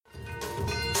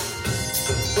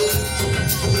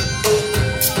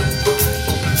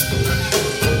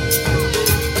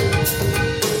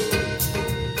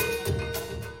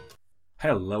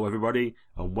Hello everybody,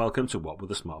 and welcome to What Would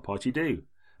the Smart Party Do?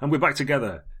 And we're back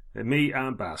together, me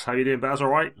and Baz. How you doing, Baz? All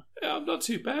right? Yeah, I'm not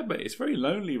too bad, mate. It's very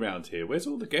lonely round here. Where's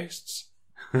all the guests?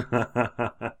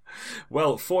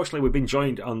 Well, fortunately, we've been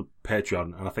joined on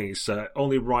Patreon, and I think it's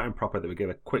only right and proper that we give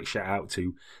a quick shout out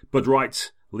to Bud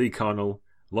Wright, Lee Connell,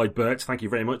 Lloyd Burt. Thank you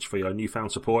very much for your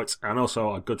newfound support, and also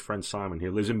our good friend Simon,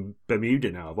 who lives in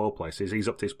Bermuda now, of all places. He's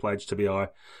up to his pledge to be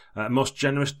our most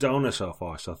generous donor so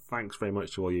far, so thanks very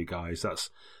much to all you guys. That's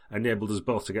enabled us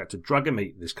both to get to Dragon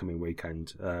Meet this coming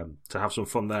weekend, to have some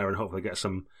fun there and hopefully get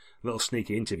some little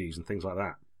sneaky interviews and things like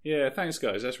that. Yeah, thanks,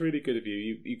 guys. That's really good of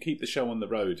you. You keep the show on the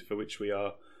road, for which we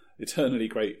are eternally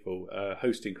grateful.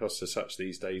 Hosting costs are such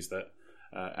these days that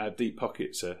our deep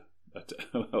pockets are...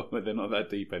 well, they're not that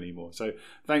deep anymore. So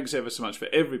thanks ever so much for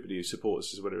everybody who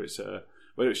supports us, whether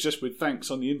it's just with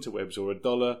thanks on the interwebs or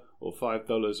 $1 or $5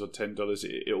 or $10.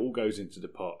 It all goes into the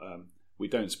pot. We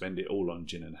don't spend it all on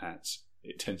gin and hats.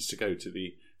 It tends to go to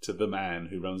the man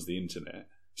who runs the internet.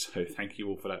 So thank you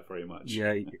all for that very much.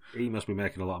 Yeah, he must be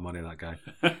making a lot of money, that guy.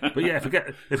 But yeah,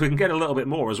 if we can get a little bit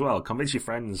more as well, convince your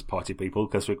friends, party people,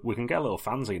 because we can get a little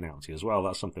fanzine out to you as well.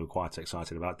 That's something we're quite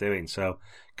excited about doing. So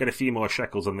get a few more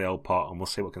shekels in the old pot, and we'll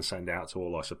see what we can send out to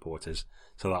all our supporters.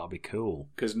 So that'll be cool.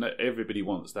 Because everybody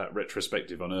wants that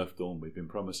retrospective on Earth Dawn we've been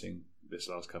promising this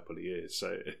last couple of years.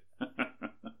 So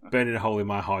burning a hole in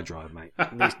my hard drive, mate.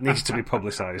 Needs to be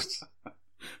publicised.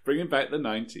 Bringing back the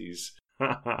 90s.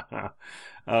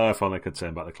 Oh, if only I could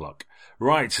turn back the clock.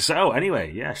 Right, so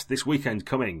anyway, yes, this weekend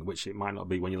coming, which it might not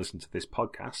be when you listen to this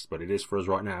podcast, but it is for us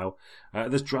right now,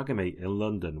 there's Dragon Meet in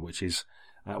London, which is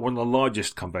one of the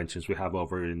largest conventions we have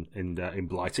over in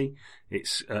Blighty.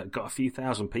 It's got a few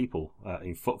thousand people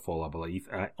in footfall, I believe.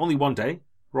 Only one day,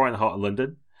 right in the heart of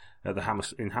London,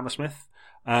 in Hammersmith.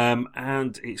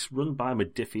 And it's run by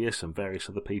Modiphius and various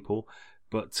other people.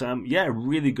 But yeah,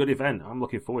 really good event. I'm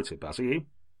looking forward to it, Baz. Are you?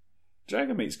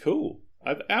 Dragon Meet's cool.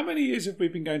 How many years have we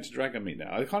been going to Dragon Meet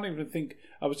now? I can't even think.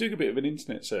 I was doing a bit of an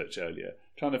internet search earlier,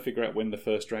 trying to figure out when the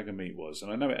first Dragon Meet was,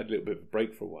 and I know it had a little bit of a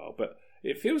break for a while, but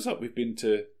it feels like we've been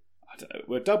to, I don't know,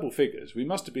 we're double figures. We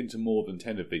must have been to more than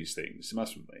 10 of these things,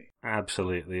 mustn't we?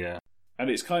 Absolutely, yeah. And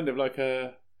it's kind of like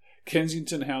a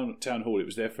Kensington Town Hall. It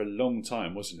was there for a long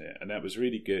time, wasn't it? And that was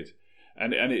really good.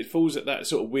 And it falls at that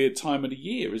sort of weird time of the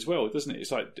year as well, doesn't it?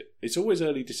 It's like it's always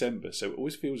early December, so it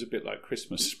always feels a bit like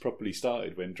Christmas properly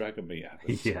started when Dragon Meet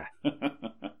happens. Yeah.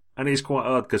 And it's quite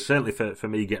odd, because certainly for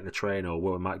me getting a train or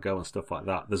where we might go and stuff like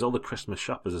that, there's all the Christmas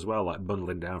shoppers as well, like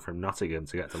bundling down from Nottingham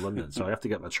to get to London. So I have to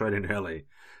get my train in early.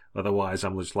 Otherwise,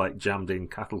 I'm just like jammed in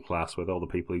cattle class with all the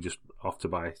people who just off to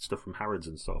buy stuff from Harrods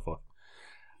and so forth.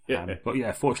 Yeah. But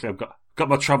yeah, fortunately, I've got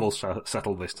my troubles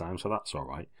settled this time, so that's all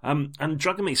right. And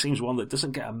Dragon Meet seems one that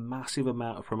doesn't get a massive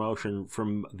amount of promotion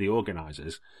from the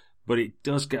organisers, but it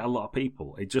does get a lot of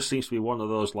people. It just seems to be one of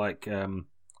those like kind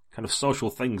of social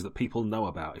things that people know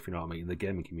about, if you know what I mean, in the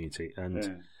gaming community,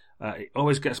 and it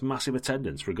always gets massive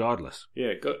attendance, regardless.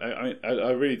 Yeah,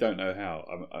 I really don't know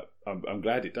how. I'm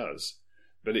glad it does.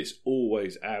 But it's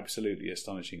always absolutely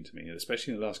astonishing to me,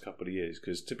 especially in the last couple of years,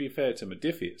 because to be fair to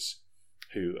Modiphius,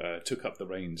 who took up the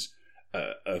reins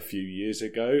a few years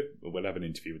ago. We'll have an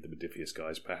interview with the Modiphius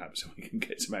guys, perhaps, so we can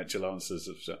get some actual answers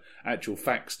of actual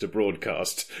facts to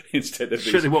broadcast instead of...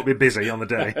 Sure, they won't be busy on the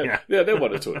day. Yeah, yeah, they'll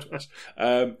want to talk to us.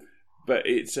 But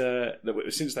it's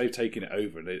since they've taken it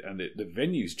over, and the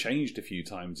venue's changed a few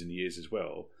times in the years as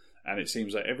well, and it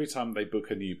seems like every time they book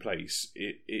a new place,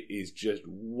 it is just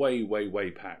way, way,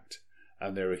 way packed.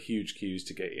 And there are huge queues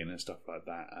to get in and stuff like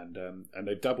that. And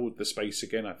they've doubled the space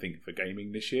again, I think, for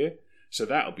gaming this year. So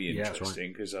that'll be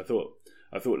interesting, because I thought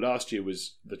last year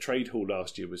the trade hall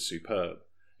last year was superb.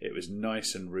 It was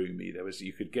nice and roomy.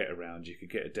 You could get around, you could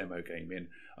get a demo game in.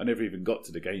 I never even got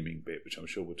to the gaming bit, which I'm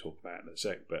sure we'll talk about in a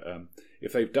sec. But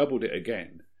if they've doubled it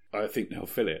again, I think they'll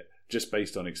fill it just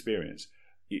based on experience.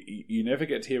 You never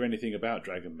get to hear anything about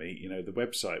Dragon Meet. You know, the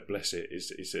website, bless it,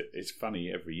 it's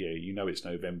funny every year. You know it's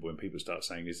November when people start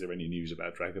saying, is there any news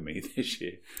about Dragon Meet this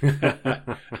year?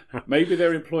 Maybe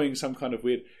they're employing some kind of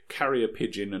weird carrier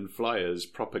pigeon and flyers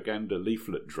propaganda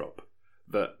leaflet drop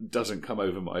that doesn't come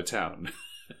over my town.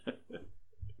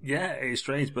 Yeah, it's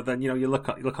strange, but then, you know, you look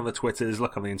on the Twitters,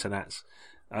 look on the internets,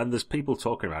 and there's people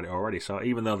talking about it already. So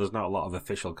even though there's not a lot of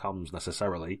official comms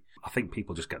necessarily, I think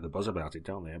people just get the buzz about it,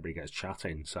 don't they? Everybody gets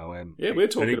chatting. So yeah, we're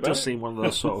talking about it. It does seem one of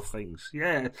those sort of things.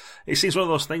 Yeah, it seems one of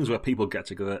those things where people get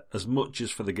together as much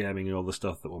as for the gaming and all the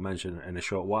stuff that we'll mention in a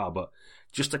short while, but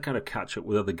just to kind of catch up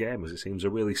with other gamers. It seems a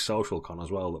really social con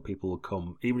as well, that people will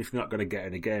come, even if you're not going to get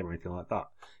in a game or anything like that.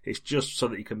 It's just so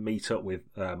that you can meet up with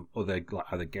other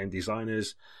either game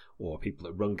designers or people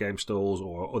that run game stalls,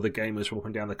 or other gamers from up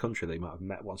and down the country that you might have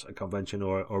met once at a convention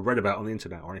or read about on the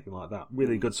internet or anything like that.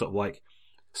 Really good sort of like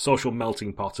social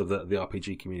melting pot of the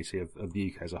RPG community of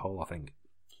the UK as a whole, I think.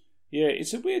 Yeah,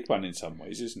 it's a weird one in some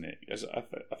ways, isn't it? As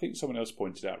I think someone else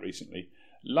pointed out recently,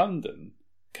 London,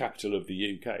 capital of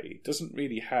the UK, doesn't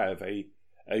really have a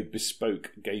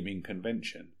bespoke gaming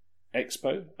convention.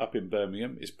 Expo up in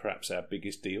Birmingham is perhaps our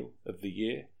biggest deal of the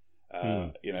year.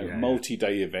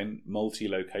 Multi-day event,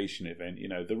 multi-location event,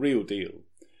 the real deal.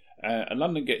 And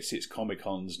London gets its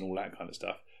Comic-Cons and all that kind of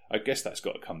stuff. I guess that's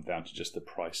got to come down to just the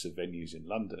price of venues in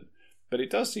London. But it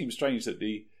does seem strange that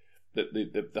the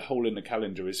hole in the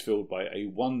calendar is filled by a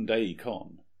one-day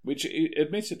con, which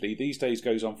admittedly these days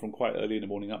goes on from quite early in the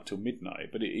morning up till midnight,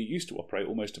 but it used to operate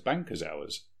almost to banker's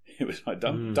hours. It was like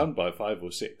done by 5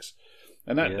 or 6.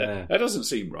 And that doesn't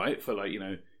seem right for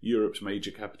Europe's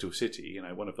major capital city,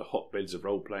 one of the hotbeds of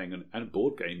role playing and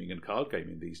board gaming and card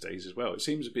gaming these days as well. It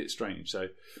seems a bit strange. So,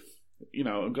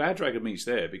 I'm glad Dragon Meat's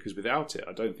there, because without it,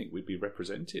 I don't think we'd be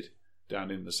represented down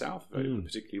in the south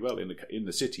particularly well in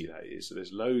the city. That is, so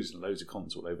there's loads and loads of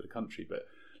cons all over the country, but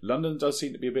London does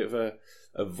seem to be a bit of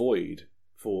a void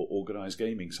for organised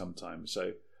gaming sometimes.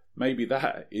 So maybe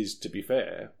that is, to be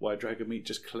fair, why Dragon Meat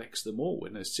just collects them all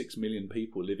when there's 6 million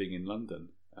people living in London.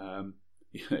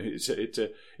 It's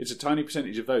a tiny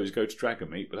percentage of those go to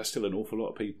Dragon Meat, but that's still an awful lot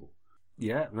of people.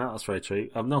 Yeah, no, that's very true.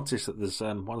 I've noticed that there's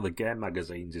one of the game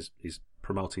magazines is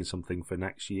promoting something for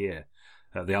next year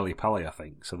at the Ali Pali, I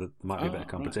think, so there might be a bit of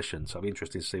competition. Right. So it'll be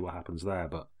interesting to see what happens there,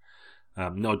 but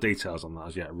no details on that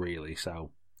as yet, really.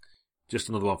 So just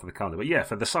another one for the calendar. But yeah,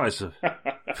 for the size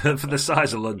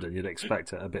of London, you'd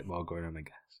expect a bit more going on, I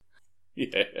guess.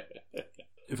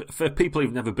 Yeah. For people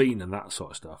who've never been and that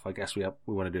sort of stuff, I guess we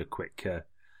want to do a quick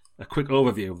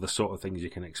overview of the sort of things you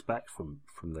can expect from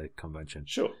the convention.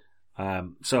 Sure.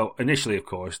 So initially, of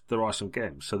course, there are some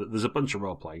games. So there's a bunch of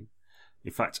role playing.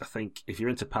 In fact, I think if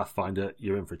you're into Pathfinder,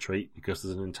 you're in for a treat, because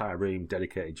there's an entire room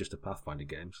dedicated just to Pathfinder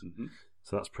games. Mm-hmm.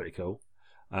 So that's pretty cool.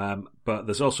 But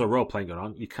there's also role playing going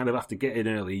on. You kind of have to get in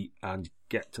early and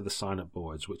get to the sign up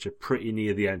boards, which are pretty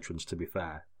near the entrance, to be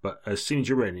fair. But as soon as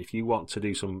you're in, if you want to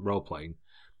do some role playing,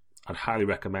 I'd highly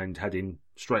recommend heading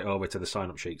straight over to the sign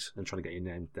up sheets and trying to get your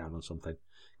name down on something,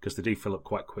 because they do fill up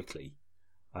quite quickly.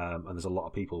 And there's a lot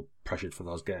of people pressured for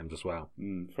those games as well.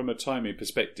 From a timing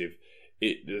perspective,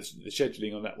 the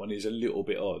scheduling on that one is a little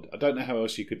bit odd. I don't know how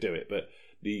else you could do it, but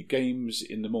the games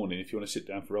in the morning, if you want to sit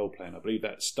down for role playing, I believe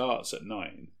that starts at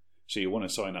 9. So you want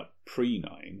to sign up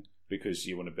pre-9 because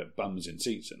you want to bet bums in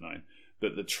seats at 9.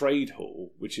 But the trade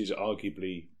hall, which is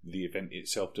arguably the event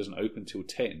itself, doesn't open till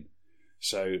 10.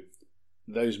 So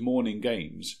those morning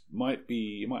games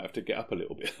you might have to get up a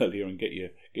little bit earlier and get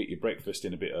your breakfast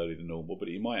in a bit earlier than normal, but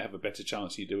you might have a better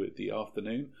chance you do it the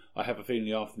afternoon. I have a feeling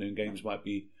the afternoon games might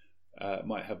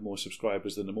have more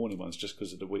subscribers than the morning ones, just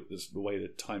because of the way the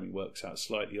timing works out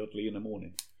slightly oddly in the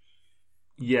morning.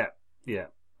 Yeah.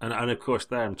 And of course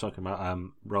there I'm talking about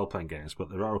role-playing games, but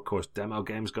there are of course demo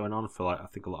games going on for I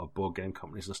think a lot of board game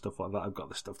companies and stuff like that. I've got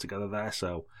the stuff together there,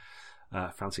 so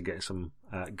fancy getting some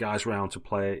guys round to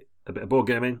play a bit of board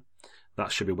gaming.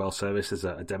 That should be well serviced. There's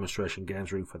a demonstration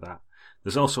games room for that.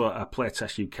 There's also a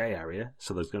Playtest UK area,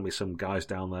 so there's going to be some guys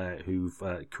down there who've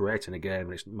created a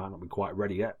game, and it might not be quite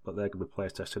ready yet, but they're going to be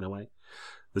playtesting away.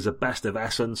 There's a Best of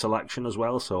Essen selection as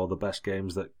well, so all the best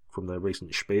games that from the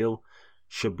recent Spiel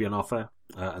should be on offer,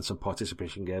 and some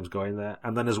participation games going there.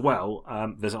 And then as well,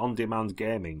 there's on-demand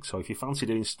gaming, so if you fancy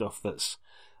doing stuff that's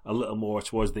a little more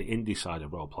towards the indie side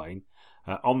of role-playing,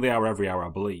 on the hour every hour, I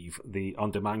believe, the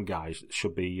on-demand guys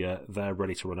should be there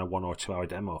ready to run a 1 or 2 hour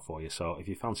demo for you. So if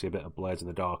you fancy a bit of Blades in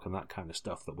the Dark and that kind of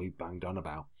stuff that we banged on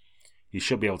about, you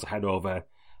should be able to head over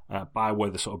by where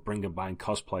the sort of bring and bind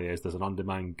cosplay is. There's an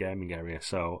on-demand gaming area.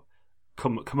 So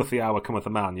cometh the hour, cometh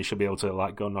the man. You should be able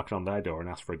to go knocking on their door and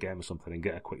ask for a game or something and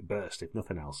get a quick burst, if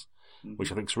nothing else,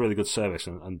 which I think is a really good service,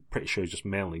 and pretty sure is just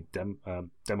mainly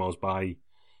demos by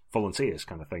volunteers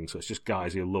kind of thing. So it's just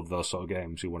guys who love those sort of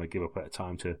games who want to give up a bit of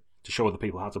time to show other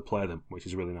people how to play them, which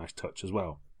is a really nice touch as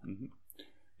well. Mm-hmm.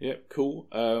 Yeah, cool.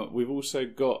 We've also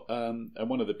got, and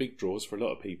one of the big draws for a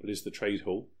lot of people is the Trade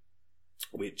Hall,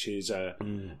 which is,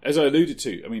 as I alluded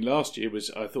to, I mean, last year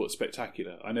was, I thought,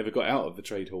 spectacular. I never got out of the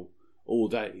Trade Hall all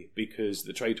day, because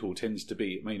the Trade Hall tends to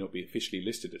be, it may not be officially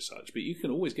listed as such, but you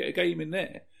can always get a game in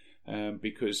there,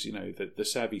 because, the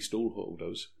savvy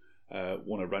stallholders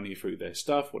want to run you through their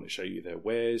stuff, want to show you their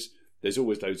wares. There's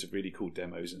always loads of really cool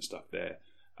demos and stuff there.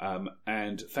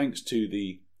 And thanks to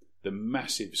the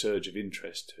massive surge of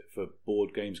interest for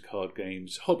board games, card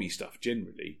games, hobby stuff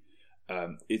generally,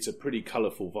 it's a pretty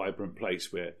colourful, vibrant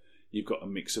place where You've got a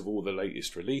mix of all the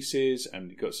latest releases,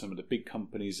 and you've got some of the big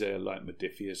companies there like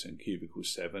Modiphius and Cubicle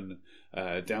 7,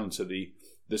 down to the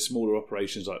smaller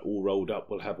operations like All Rolled Up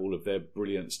will have all of their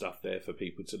brilliant stuff there for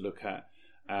people to look at.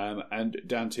 And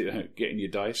down to getting your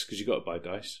dice, because you've got to buy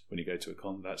dice when you go to a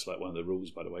con. That's like one of the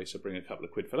rules, by the way, so bring a couple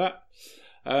of quid for that.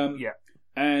 Yeah.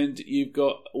 And you've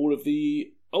got all of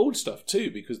the old stuff too,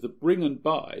 because the bring and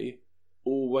buy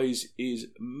always is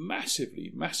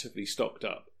massively, massively stocked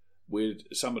up with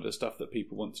some of the stuff that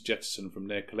people want to jettison from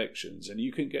their collections. And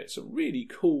you can get some really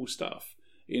cool stuff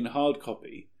in hard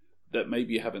copy that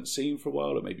maybe you haven't seen for a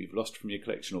while, or maybe you've lost from your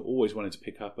collection, or always wanted to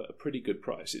pick up at a pretty good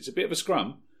price. It's a bit of a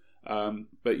scrum,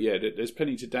 but yeah, there's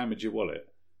plenty to damage your wallet,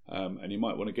 and you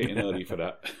might want to get in early for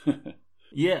that.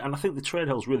 Yeah, and I think the trade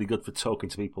hall's really good for talking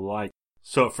to people like...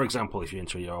 So, for example, if you're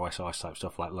into your OSI type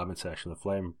stuff like Lamentation of the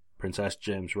Flame Princess,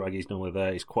 James Raggy's normally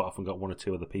there. He's quite often got one or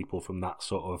two other people from that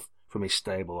sort of, from his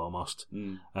stable almost,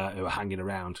 who are hanging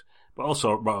around. But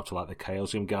also right up to like the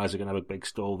Chaosium guys are going to have a big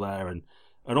stall there, and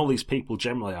all these people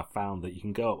generally I've found that you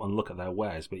can go up and look at their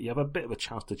wares, but you have a bit of a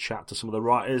chance to chat to some of the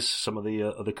writers, some of the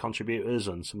other contributors,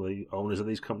 and some of the owners of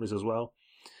these companies as well.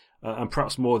 And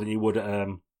perhaps more than you would at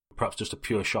perhaps just a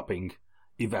pure shopping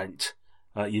event.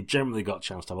 You've generally got a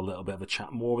chance to have a little bit of a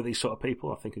chat more with these sort of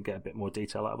people, I think, and get a bit more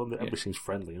detail out of them. Everybody seems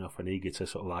friendly enough and eager to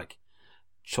sort of like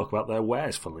talk about their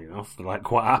wares, funnily enough. They're like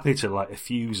quite happy to like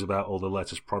effuse about all the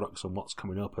latest products and what's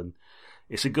coming up, and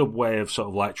it's a good way of sort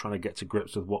of like trying to get to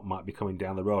grips with what might be coming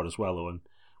down the road as well, and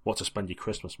what to spend your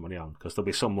Christmas money on, because there'll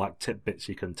be some like tidbits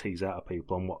you can tease out of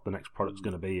people on what the next product's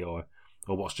going to be, or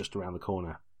what's just around the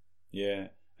corner. Yeah.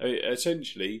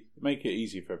 Essentially, make it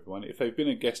easy for everyone. If they've been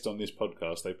a guest on this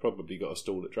podcast, they've probably got a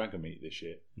stall at Dragon Meet this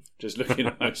year. Just looking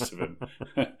at most of them.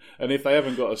 And if they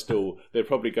haven't got a stall, they're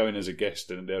probably going as a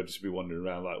guest, and they'll just be wandering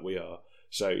around like we are.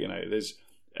 So, you know, there's...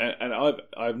 And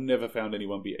I've never found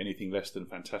anyone be anything less than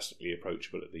fantastically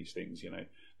approachable at these things. You know,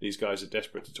 these guys are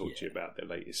desperate to talk to you about their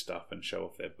latest stuff and show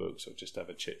off their books, or just have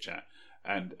a chit chat.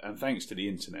 And thanks to the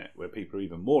internet, where people are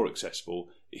even more accessible,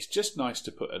 it's just nice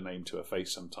to put a name to a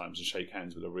face sometimes and shake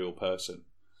hands with a real person.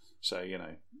 So, you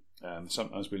know,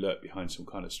 sometimes we lurk behind some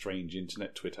kind of strange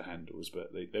internet Twitter handles,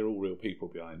 but they're all real people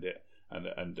behind it.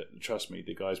 And trust me,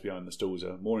 the guys behind the stalls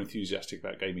are more enthusiastic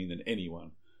about gaming than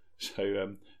anyone.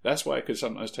 So that's why it could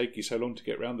sometimes take you so long to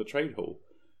get around the trade hall,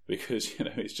 because, you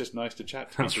know, it's just nice to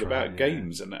chat to people about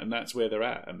games, and that's where they're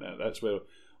at, and that's where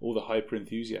all the hyper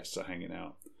enthusiasts are hanging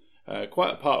out.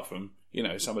 Quite apart from, you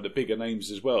know, some of the bigger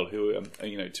names as well, who,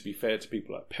 you know, to be fair to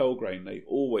people like Pelgrane, they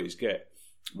always get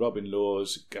Robin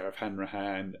Laws, Gareth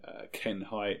Hanrahan, Ken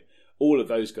Hite, all of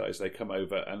those guys. They come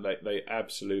over and they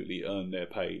absolutely earn their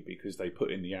pay because they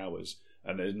put in the hours,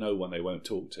 and there's no one they won't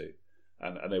talk to.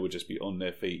 And they would just be on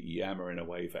their feet yammering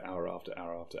away for hour after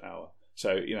hour after hour.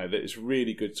 So, you know, it's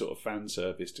really good sort of fan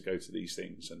service to go to these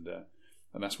things, and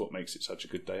that's what makes it such a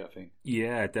good day, I think.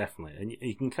 Yeah, definitely. And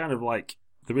you can kind of like,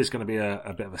 there is going to be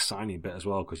a bit of a signing bit as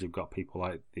well, because you've got people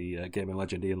like the gaming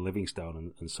legend Ian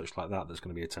Livingstone and such like that that's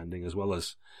going to be attending, as well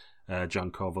as John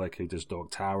Kovalik, who does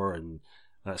Dog Tower, and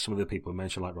some of the people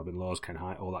mentioned like Robin Laws, Ken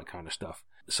Hite, all that kind of stuff.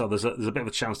 So there's a bit of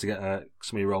a chance to get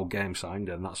some of your old games signed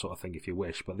and that sort of thing if you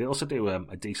wish. But they also do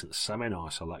a decent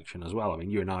seminar selection as well. I mean,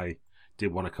 you and I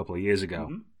did one a couple of years ago,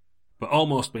 but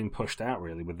almost been pushed out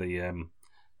really with the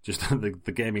just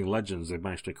the gaming legends. They've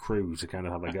managed to cruise to kind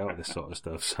of have a go at this sort of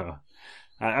stuff. So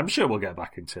I'm sure we'll get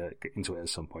back into it at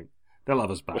some point. They'll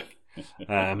have us back.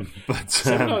 But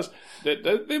seminars,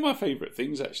 they're my favourite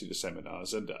things, actually, the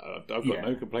seminars, and I've got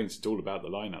no complaints at all about the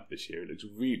lineup this year. It looks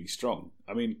really strong.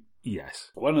 I mean,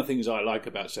 yes, one of the things I like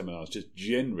about seminars just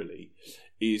generally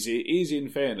is it is, in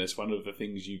fairness, one of the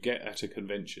things you get at a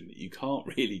convention that you can't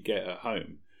really get at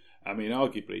home. I mean,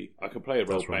 arguably, I can play a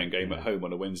role-playing game at home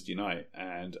on a Wednesday night,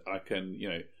 and I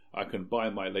can buy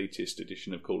my latest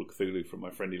edition of Call of Cthulhu from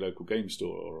my friendly local game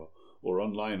store, or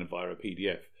online via a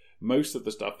PDF. Most of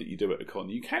the stuff that you do at a con,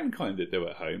 you can kind of do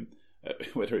at home,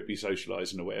 whether it be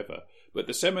socialising or whatever. But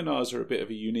the seminars are a bit of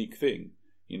a unique thing.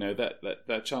 You know,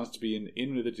 that chance to be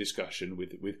in with a discussion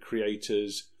with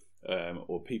creators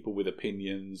or people with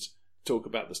opinions, talk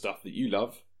about the stuff that you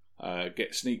love,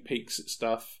 get sneak peeks at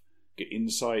stuff, get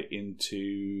insight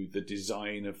into the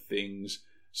design of things,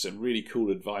 some really cool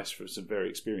advice from some very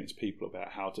experienced people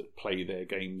about how to play their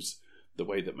games the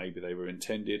way that maybe they were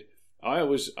intended.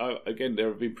 Again, there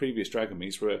have been previous Dragon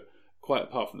Meets where, quite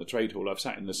apart from the trade hall, I've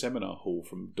sat in the seminar hall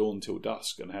from dawn till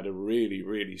dusk and had a really,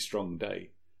 really strong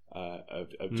day of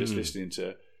just listening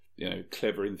to, you know,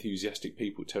 clever, enthusiastic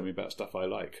people tell me about stuff I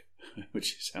like,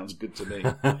 which sounds good to me.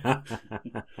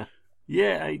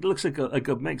 Yeah, it looks like a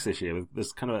good mix this year.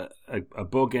 There's kind of a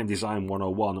board game design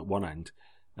 101 at one end,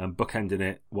 and bookending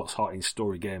it, what's hot in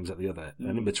story games at the other.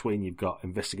 And in between, you've got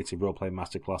investigative role-playing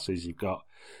masterclasses. You've got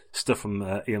stuff from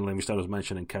Ian Livingstone, as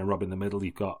mentioned, and Ken Robb in the middle.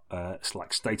 You've got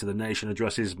like State of the Nation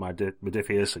addresses,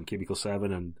 Modiphius and Cubicle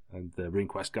 7 and the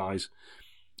RuneQuest guys.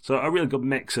 So a really good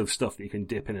mix of stuff that you can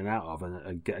dip in and out of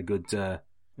and get a good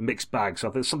mixed bag. So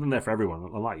there's something there for everyone.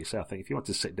 And like you say, I think if you want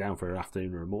to sit down for an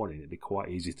afternoon or a morning, it'd be quite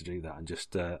easy to do that and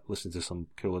just listen to some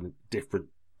cool and different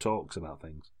talks about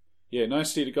things. Yeah, nice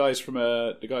to see the guys from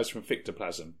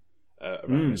Fictoplasm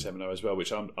around the seminar as well,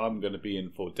 which I'm going to be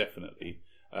in for definitely.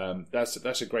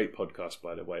 That's a great podcast,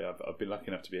 by the way. I've been lucky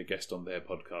enough to be a guest on their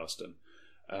podcast,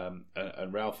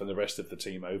 and Ralph and the rest of the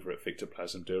team over at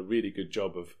Fictoplasm do a really good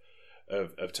job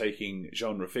of taking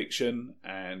genre fiction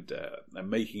and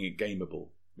making it gameable,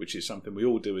 which is something we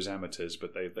all do as amateurs,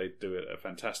 but they do a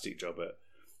fantastic job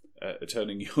at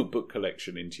turning your book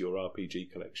collection into your RPG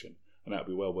collection. And that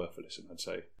would be well worth a listen, I'd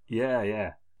say.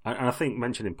 Yeah. And I think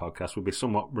mentioning podcasts would be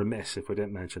somewhat remiss if we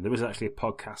didn't mention there is actually a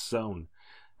podcast zone.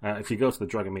 If you go to the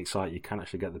Dragon Meat site, you can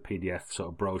actually get the PDF sort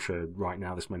of brochure right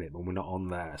now this minute, but we're not on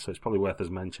there, so it's probably worth us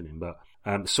mentioning. But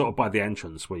sort of by the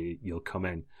entrance where you'll come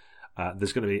in,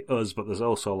 there's going to be us, but there's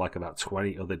also like about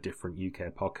 20 other different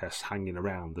UK podcasts hanging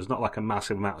around. There's not like a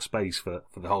massive amount of space for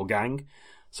the whole gang,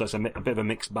 so it's a bit of a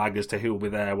mixed bag as to who will be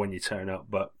there when you turn up,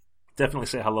 but definitely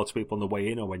say hello to people on the way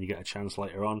in or when you get a chance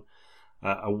later on.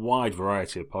 A wide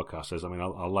variety of podcasters. I mean,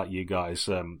 I'll let you guys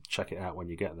check it out when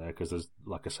you get there, because there's,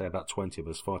 like I say, about 20 of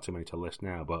us, far too many to list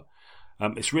now. But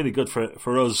it's really good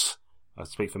for us, I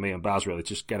speak for me and Baz really,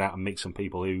 just get out and meet some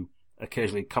people who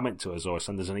occasionally comment to us or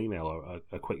send us an email or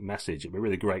a quick message. It'd be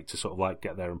really great to sort of like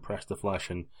get there and press the flesh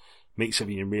and meet some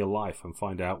of you in real life and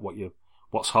find out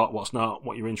what's hot, what's not,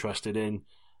 what you're interested in,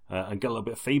 and get a little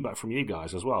bit of feedback from you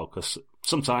guys as well, because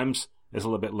sometimes it's a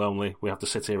little bit lonely. We have to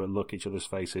sit here and look each other's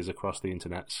faces across the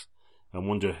internets and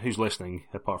wonder who's listening,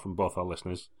 apart from both our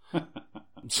listeners.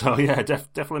 So yeah,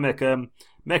 definitely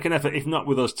make an effort, if not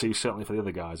with us two, certainly for the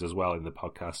other guys as well in the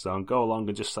podcast zone. Go along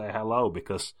and just say hello,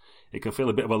 because it can feel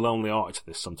a bit of a lonely art to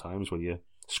this sometimes when you're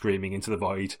screaming into the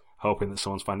void, hoping that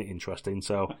someone's finding it interesting.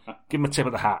 So give them a tip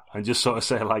of the hat and just sort of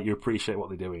say like you appreciate what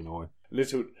they're doing. Or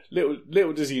little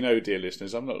does he know, dear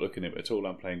listeners, I'm not looking at it at all.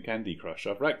 I'm playing Candy Crush.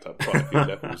 I've racked up quite a few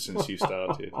levels since you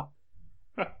started.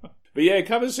 But yeah,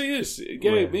 come and see us.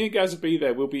 Yeah, me and Gaz will be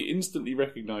there. We'll be instantly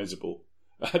recognisable.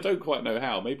 I don't quite know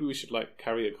how. Maybe we should like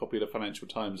carry a copy of the Financial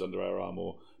Times under our arm,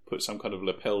 or put some kind of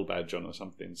lapel badge on or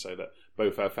something, so that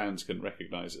both our fans can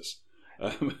recognise us.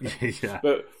 Yeah,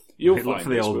 but you'll find look for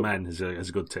the old men is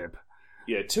a good tip.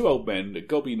 Yeah, two old men, a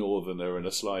gobby northerner and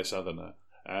a sly southerner.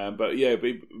 But yeah,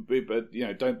 but you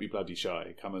know, don't be bloody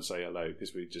shy. Come and say hello,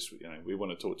 because we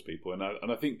want to talk to people.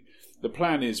 And I think the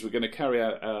plan is we're going to carry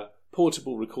out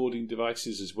portable recording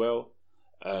devices as well.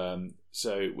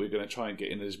 So we're going to try and get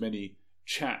in as many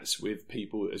chats with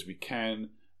people as we can.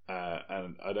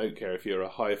 And I don't care if you're a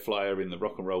high flyer in the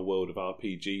rock and roll world of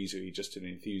RPGs, or you're just an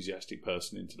enthusiastic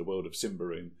person into the world of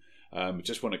Symbaroum.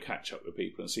 Just want to catch up with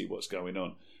people and see what's going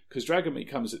on. Because Dragonmeet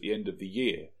comes at the end of the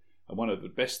year, and one of the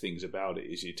best things about it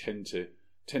is you tend to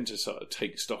sort of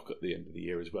take stock at the end of the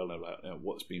year as well about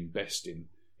what's been best in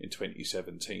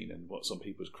 2017 and what's on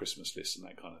people's Christmas lists and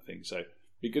that kind of thing. So it'd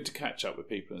be good to catch up with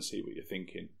people and see what you're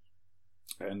thinking.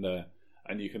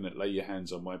 And you can lay your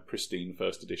hands on my pristine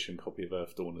first edition copy of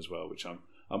Earthdawn as well, which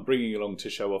I'm bringing along to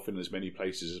show off in as many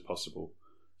places as possible.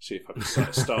 See if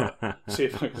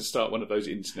I can start one of those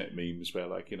internet memes where,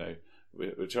 like, you know,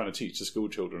 we're trying to teach the school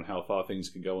children how far things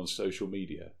can go on social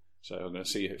media. So I'm going to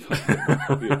see if I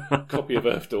can get a copy of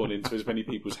Earthdawn into as many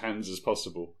people's hands as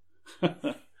possible.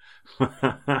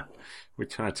 We're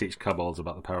trying to teach kobolds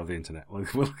about the power of the internet.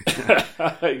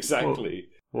 Exactly.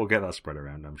 We'll get that spread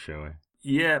around, I'm sure.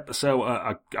 Yeah, so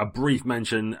a brief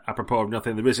mention, apropos of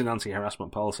nothing, there is an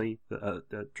anti-harassment policy at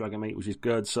Dragonmeet, which is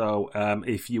good. So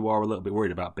if you are a little bit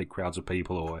worried about big crowds of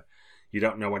people, or you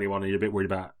don't know anyone and you're a bit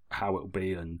worried about how it'll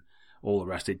be and all the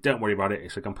rest of it, don't worry about it.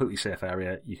 It's a completely safe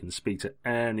area. You can speak to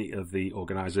any of the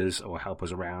organisers or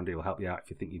helpers around. He'll help you out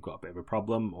if you think you've got a bit of a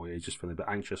problem or you're just feeling a bit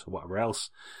anxious or whatever else.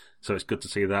 So it's good to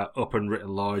see that up and written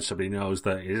large. Somebody knows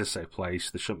that it is a safe place.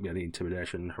 There shouldn't be any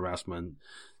intimidation, harassment,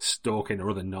 stalking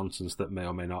or other nonsense that may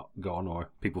or may not go on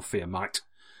or people fear might.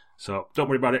 So don't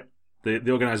worry about it.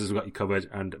 The organisers have got you covered,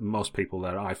 and most people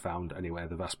there, I found anyway,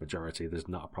 the vast majority, there's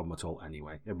not a problem at all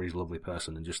anyway. Everybody's a lovely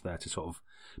person and just there to sort of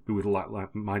be with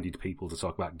like-minded people to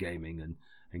talk about gaming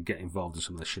and get involved in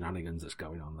some of the shenanigans that's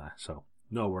going on there. So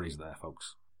no worries there,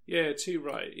 folks. Yeah, too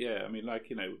right. Yeah, I mean,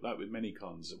 like, you know, like with many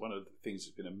cons, one of the things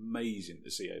that's been amazing to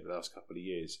see over the last couple of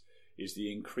years is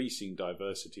the increasing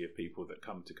diversity of people that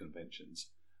come to conventions.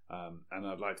 And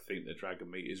I'd like to think that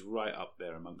Dragon Meat is right up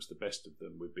there amongst the best of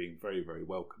them, with being very, very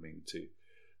welcoming to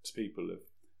people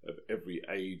of every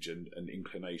age and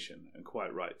inclination, and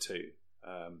quite right too.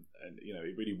 And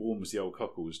it really warms the old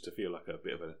cockles to feel like a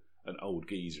bit of an old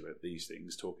geezer at these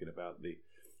things, talking about the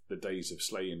days of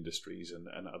Slay Industries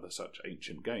and other such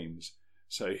ancient games.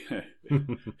 So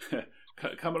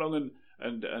come along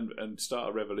and start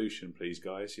a revolution, please,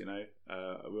 guys. We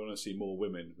want to see more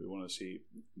women. We want to see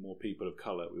more people of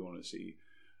colour. We want to see,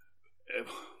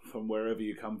 from wherever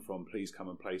you come from, please come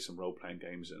and play some role-playing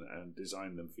games and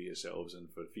design them for yourselves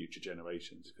and for future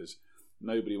generations, because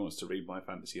nobody wants to read My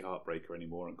Fantasy Heartbreaker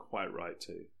anymore, and quite right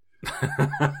too.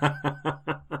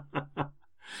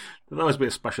 There'll always be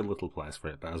a special little place for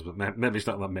it, Baz, but maybe it's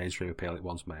not that mainstream appeal it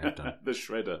once may have done. The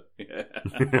Shredder. Yeah.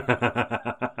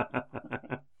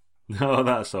 No,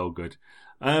 that's all good.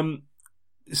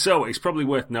 So it's probably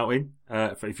worth noting,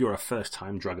 if you're a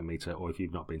first-time Dragon Meter, or if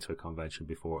you've not been to a convention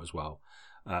before as well,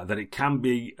 that it can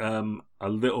be a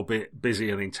little bit busy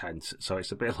and intense. So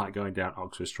it's a bit like going down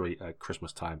Oxford Street at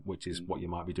Christmas time, which is what you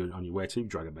might be doing on your way to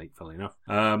Dragon Meet, funnily enough.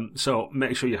 So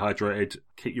make sure you're hydrated,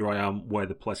 keep your eye on where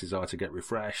the places are to get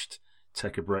refreshed,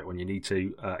 take a break when you need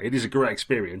to. It is a great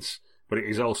experience, but it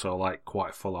is also like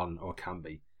quite full on, or can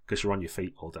be, because you're on your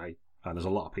feet all day and there's a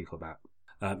lot of people about.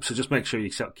 So just make sure you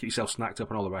keep yourself snacked up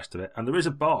and all the rest of it. And there is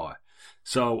a bar.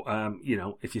 So,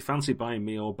 if you fancy buying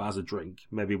me or Baz a drink,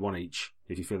 maybe one each,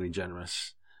 if you're feeling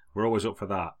generous, we're always up for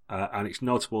that. And it's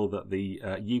notable that the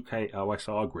UK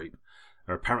OSR group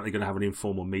are apparently going to have an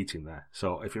informal meeting there.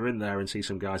 So if you're in there and see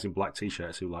some guys in black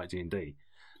t-shirts who like D&D,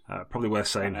 probably worth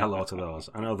saying hello to those.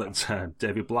 I know that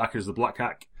David Black is the Black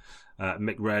Hack.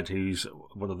 Mick Red, who's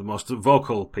one of the most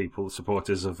vocal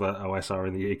supporters of OSR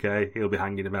in the UK, he'll be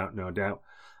hanging about, no doubt.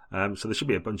 So there should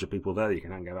be a bunch of people there that you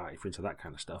can hang about if you're into that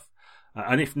kind of stuff.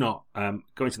 And if not,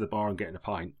 going to the bar and getting a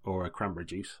pint or a cranberry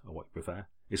juice, or what you prefer,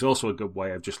 is also a good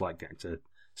way of just like getting to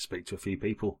speak to a few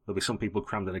people. There'll be some people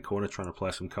crammed in a corner trying to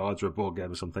play some cards or a board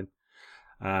game or something.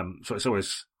 So it's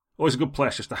always a good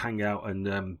place just to hang out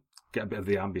and get a bit of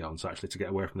the ambience, actually, to get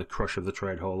away from the crush of the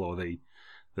trade hall or the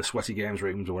sweaty games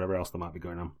rooms or whatever else there might be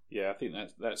going on. Yeah, I think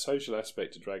that social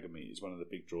aspect of Dragon Meet is one of the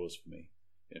big draws for me.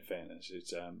 In fairness,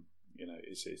 it's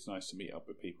it's nice to meet up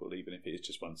with people, even if it is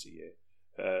just once a year.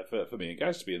 For me and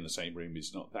Gaz, to be in the same room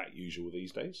is not that usual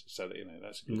these days, so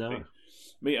that's a good thing.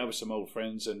 Meet up with some old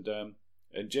friends, and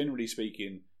generally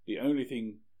speaking, the only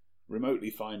thing remotely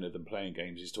finer than playing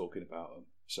games is talking about them.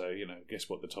 So guess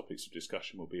what the topics of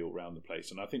discussion will be all around the place,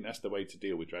 and I think that's the way to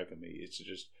deal with Dragon Meet, is to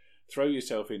just throw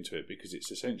yourself into it, because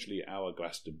it's essentially our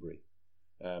Glastonbury.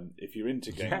 If you're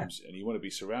into games and you want to be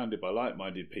surrounded by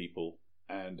like-minded people,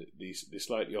 and the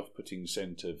slightly off-putting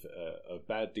scent of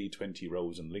bad D20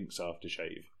 rolls and Lynx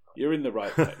aftershave, you're in the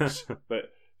right place.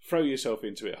 But throw yourself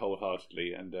into it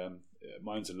wholeheartedly, and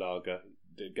mine's a lager.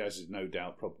 Gaz is no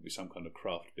doubt probably some kind of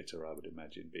craft bitter, I would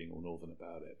imagine, being all northern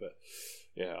about it. But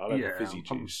yeah, I'll have a fizzy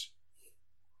juice.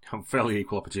 I'm fairly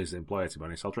equal opportunity employer, to be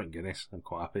honest. I'll drink Guinness. I'm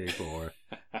quite happy for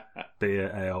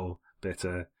beer, ale,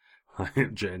 bitter,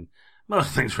 gin.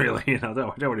 Most things, really.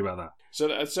 Don't worry about that.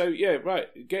 So yeah, right.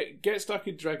 Get stuck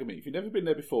in Dragon Meet. If you've never been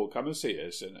there before, come and see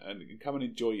us and come and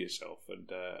enjoy yourself. And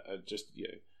just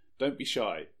don't be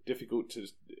shy.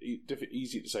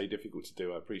 Easy to say, difficult to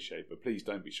do. I appreciate, but please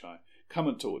don't be shy. Come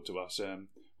and talk to us.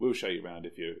 We'll show you around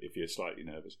if you're slightly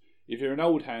nervous. If you're an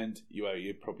old hand,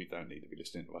 you probably don't need to be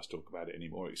listening to us talk about it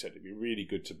anymore. Except it'd be really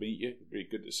good to meet you, really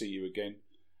good to see you again.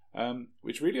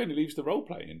 Which really only leaves the role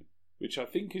playing, which I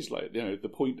think is like the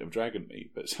point of Dragon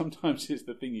Meet, but sometimes it's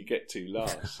the thing you get to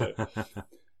last. So,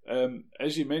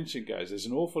 as you mentioned, guys, there's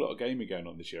an awful lot of gaming going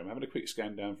on this year. I'm having a quick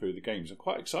scan down through the games. I'm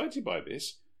quite excited by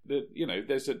this.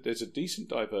 There's a decent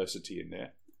diversity in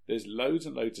there. There's loads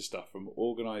and loads of stuff, from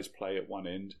organised play at one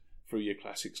end through your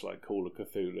classics like Call of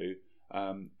Cthulhu,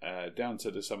 down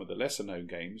to some of the lesser known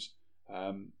games,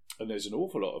 and there's an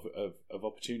awful lot of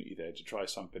opportunity there to try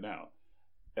something out.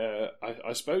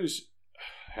 I suppose,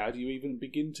 how do you even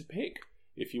begin to pick?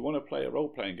 If you want to play a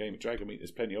role-playing game at Dragon Meet,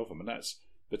 there's plenty of them, and that's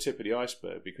the tip of the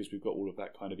iceberg, because we've got all of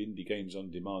that kind of indie games on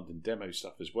demand and demo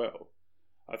stuff as well.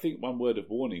 I think one word of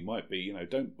warning might be,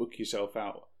 don't book yourself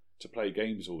out to play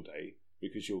games all day,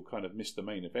 because you'll kind of miss the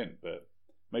main event, but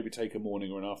maybe take a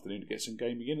morning or an afternoon to get some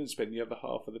gaming in and spend the other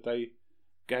half of the day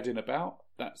gadding about.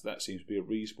 That seems to be a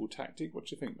reasonable tactic. What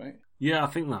do you think, mate? Yeah, I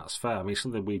think that's fair. I mean,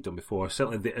 something we've done before.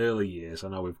 Certainly in the early years, I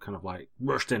know we've kind of like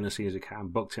rushed in as soon as we can,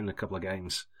 booked in a couple of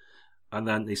games, and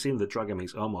then it seemed that Dragon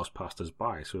Meet's almost passed us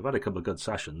by. So we've had a couple of good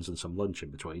sessions and some lunch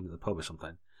in between at the pub or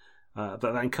something. But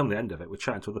then come the end of it, we're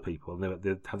chatting to other people, and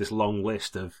they have this long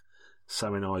list of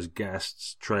seminars,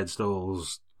 guests, trade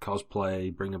stalls,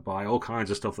 cosplay, bring a buy, all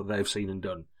kinds of stuff that they've seen and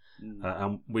done.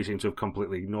 And we seem to have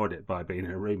completely ignored it by being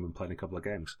in a room and playing a couple of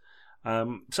games.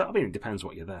 So, I mean, it depends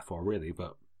what you're there for, really.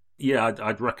 But, yeah,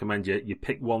 I'd recommend you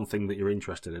pick one thing that you're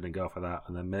interested in and go for that,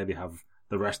 and then maybe have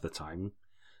the rest of the time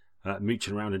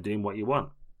mooching around and doing what you want.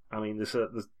 I mean, there's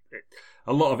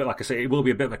a lot of it, like I say, it will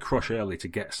be a bit of a crush early to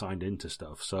get signed into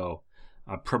stuff. So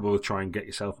I'd probably try and get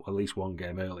yourself at least one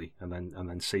game early and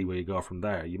then see where you go from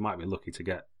there. You might be lucky to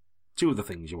get two of the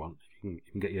things you want. You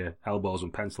can get your elbows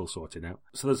and pencils sorted out.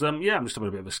 So there's I'm just having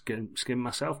a bit of a skim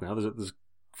myself now. There's a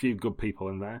few good people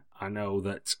in there. I know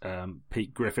that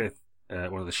Pete Griffith,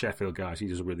 one of the Sheffield guys, he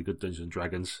does a really good Dungeons and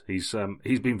Dragons. He's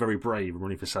been very brave and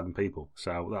running for 7 people.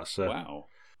 So that's wow.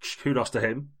 Kudos to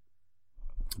him.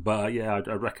 But yeah,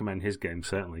 I'd recommend his game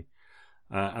certainly.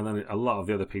 And then a lot of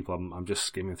the other people I'm just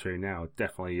skimming through now.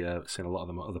 Definitely seen a lot of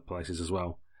them at other places as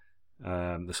well.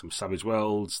 There's some Savage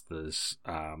Worlds. There's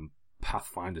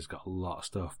Pathfinder's got a lot of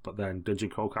stuff. But then Dungeon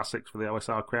Crawl Classics for the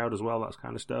OSR crowd as well. That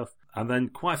kind of stuff. And then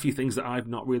quite a few things that I've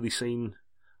not really seen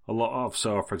a lot of.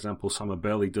 So, for example, Simon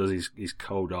Burley does his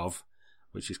Code of,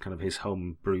 which is kind of his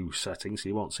homebrew setting. So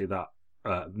you won't see that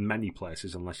many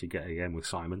places unless you get a game with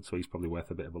Simon, so he's probably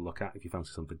worth a bit of a look at if you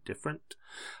fancy something different.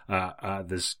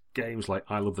 There's games like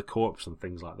I Love the Corpse and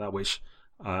things like that, which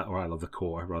or I Love the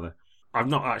Core rather. I've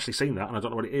not actually seen that, and I don't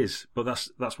know what it is, but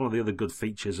that's one of the other good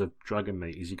features of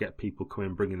Dragonmeet is you get people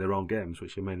coming bringing their own games,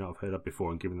 which you may not have heard of before,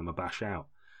 and giving them a bash out.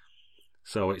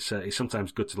 So it's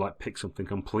sometimes good to like pick something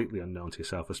completely unknown to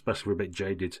yourself, especially if you're a bit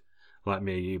jaded like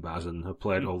me and you, Baz, and have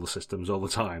played all the systems all the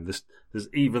time. There's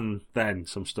even then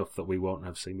some stuff that we won't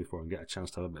have seen before and get a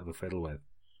chance to have a bit of a fiddle with.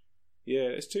 Yeah,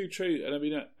 it's too true. And I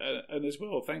mean, and as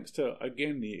well, thanks to,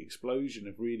 again, the explosion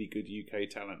of really good UK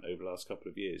talent over the last couple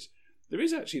of years, there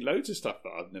is actually loads of stuff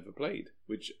that I've never played,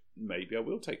 which maybe I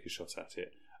will take a shot at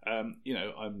it. I'm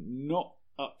not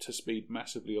up to speed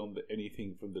massively on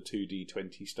anything from the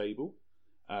 2D20 stable.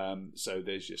 So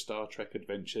there's your Star Trek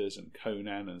Adventures and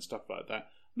Conan and stuff like that.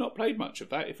 Not played much of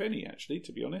that, if any, actually,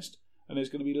 to be honest. And there's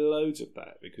going to be loads of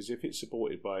that, because if it's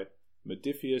supported by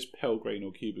Modiphius, Pelgrane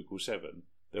or Cubicle 7,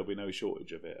 there'll be no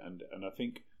shortage of it. And I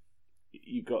think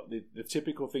you've got the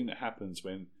typical thing that happens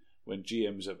when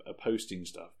GMs are posting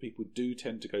stuff. People do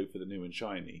tend to go for the new and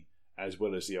shiny, as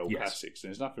well as the old classics. And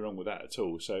there's nothing wrong with that at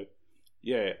all. So,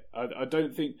 yeah, I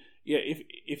don't think... Yeah,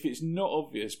 if it's not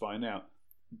obvious by now,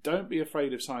 don't be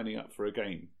afraid of signing up for a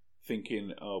game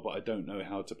thinking, oh, but I don't know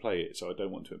how to play it, so I don't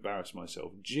want to embarrass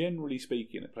myself. Generally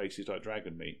speaking, at places like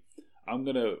Dragonmeet, I'm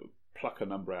going to pluck a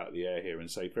number out of the air here and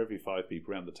say for every 5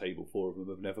 people around the table, 4 of them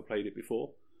have never played it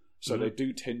before. So they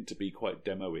do tend to be quite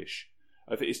demo-ish.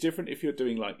 I think it's different if you're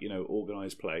doing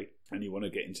organised play and you want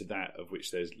to get into that, of which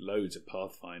there's loads of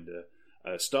Pathfinder,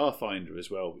 Starfinder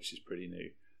as well, which is pretty new.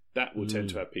 That will tend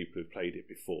to have people who've played it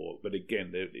before. But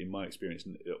again, in my experience,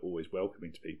 they're always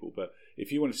welcoming to people. But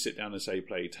if you want to sit down and say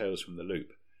play Tales from the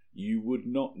Loop, you would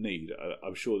not need,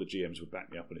 I'm sure the GMs would back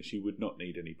me up on this, you would not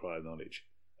need any prior knowledge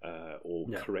or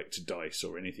correct dice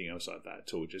or anything else like that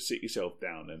at all. Just sit yourself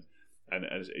down and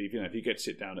if you get to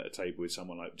sit down at a table with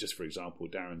someone like, just for example,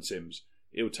 Darren Sims,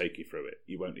 he'll take you through it.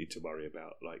 You won't need to worry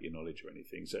about your knowledge or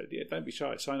anything. So yeah, don't be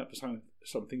shy. Sign up for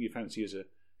something you fancy as a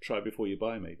try before you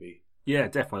buy, maybe. Yeah,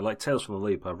 definitely. Like Tales from the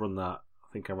Loop, I've run that.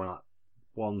 I think I ran it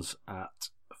once at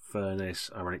Furnace.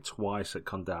 I ran it twice at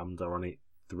Condemned. I ran it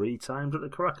 3 times at the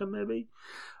Kraken, maybe.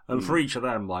 And for each of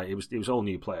them, it was all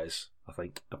new players, I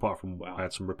think. Apart from I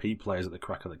had some repeat players at the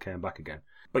Kraken that came back again.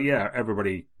 But yeah,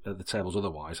 everybody at the tables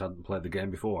otherwise hadn't played the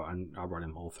game before, and I ran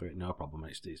them all through it, no problem.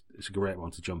 It's a great one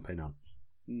to jump in on.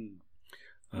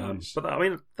 Nice. But I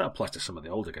mean, that applies to some of the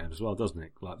older games as well, doesn't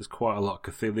it? Like, there's quite a lot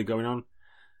of Cthulhu going on.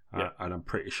 And I'm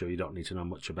pretty sure you don't need to know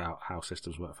much about how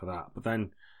systems work for that. But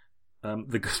then, I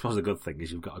suppose the good thing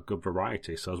is you've got a good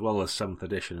variety. So as well as 7th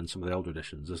edition and some of the older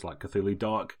editions, there's like Cthulhu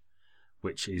Dark,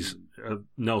 which is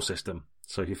no system.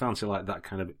 So if you fancy like that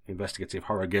kind of investigative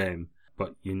horror game,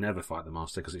 but you never fight the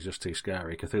monster because it's just too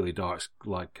scary, Cthulhu Dark's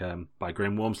like by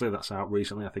Graham Wormsley, that's out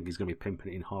recently. I think he's going to be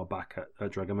pimping it in hardback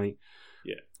at Dragonmeet.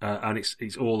 Yeah, and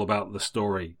it's all about the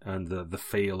story and the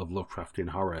feel of Lovecraftian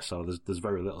horror. So there's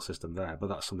very little system there, but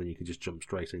that's something you can just jump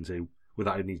straight into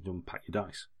without needing to unpack your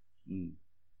dice.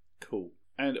 Cool.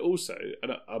 And also,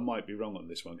 and I might be wrong on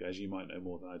this one, guys. You might know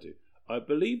more than I do. I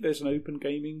believe there's an open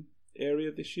gaming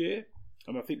area this year,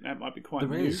 and I think that might be quite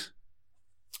new. There is.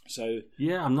 So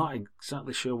yeah, I'm not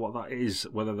exactly sure what that is.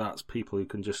 Whether that's people who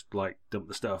can just like dump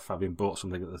the stuff having bought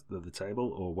something at the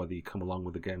table, or whether you come along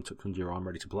with the game tucked under your arm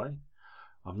ready to play.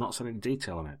 I've not seen any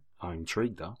detail on it. I'm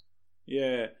intrigued though.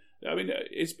 Yeah, I mean,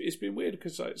 it's been weird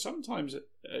because sometimes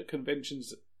at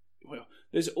conventions well,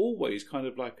 there's always kind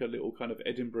of like a little kind of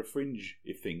Edinburgh Fringe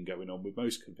thing going on with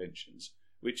most conventions,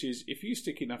 which is if you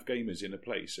stick enough gamers in a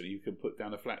place and you can put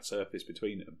down a flat surface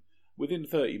between them, within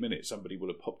 30 minutes somebody will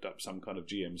have popped up some kind of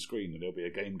GM screen and there'll be a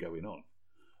game going on.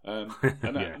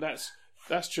 And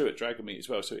that's true at Dragon Meet as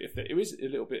well. So if there is a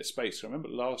little bit of space, I remember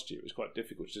last year it was quite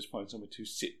difficult to just find somewhere to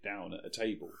sit down at a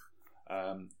table.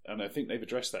 And I think they've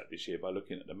addressed that this year by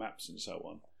looking at the maps and so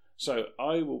on. So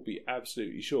I will be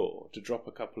absolutely sure to drop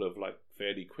a couple of like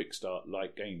fairly quick start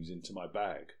light games into my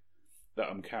bag that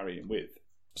I'm carrying with.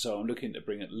 So I'm looking to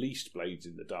bring at least Blades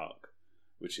in the Dark,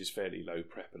 which is fairly low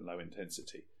prep and low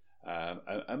intensity,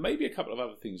 and maybe a couple of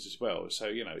other things as well.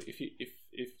 So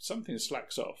if something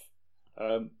slacks off,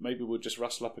 maybe we'll just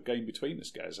rustle up a game between us,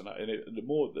 guys. And the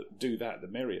more that do that, the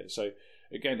merrier. So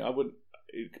again, I would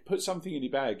put something in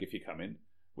your bag if you come in,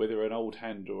 whether an old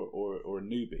hand or a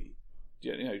newbie.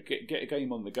 Get a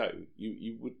game on the go.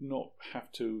 You would not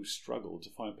have to struggle to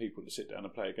find people to sit down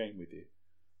and play a game with you.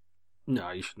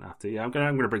 No, you shouldn't have to. Yeah, I'm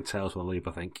going to bring Tales from the Loop,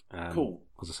 I think. Cool.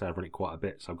 As I say, I've run it quite a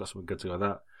bit, so I've got something good to go with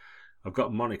that. I've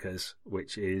got Monica's,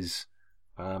 which is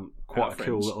quite a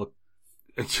cool little...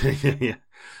 yeah,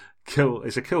 cool.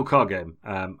 It's a cool card game.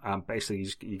 And basically,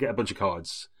 you get a bunch of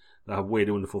cards that have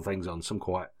weird, wonderful things on, some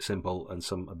quite simple and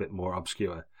some a bit more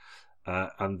obscure.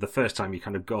 And the first time you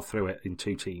kind of go through it in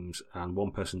two teams, and one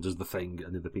person does the thing,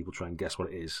 and the other people try and guess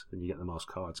what it is, and you get the most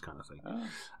cards, kind of thing.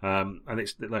 Oh.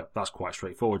 And that's quite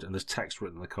straightforward. And there's text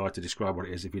written on the card to describe what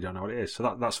it is if you don't know what it is,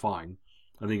 so that's fine.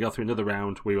 And then you go through another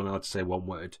round where you're only allowed to say one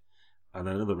word, and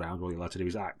then another round where all you're allowed to do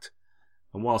is act.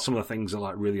 And while some of the things are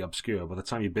like really obscure, by the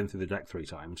time you've been through the deck 3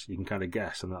 times, you can kind of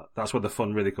guess, and that's where the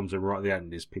fun really comes in right at the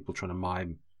end. Is people trying to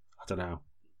mime, I don't know,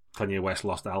 Kanye West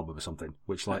Lost Album or something,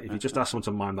 which like if you just ask someone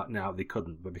to mime that now, they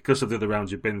couldn't. But because of the other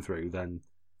rounds you've been through, then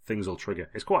things will trigger.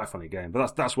 It's quite a funny game,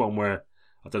 but that's one where,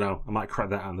 I don't know, I might crack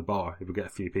that out in the bar if we get a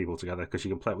few people together, because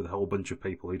you can play it with a whole bunch of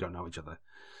people who don't know each other.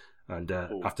 And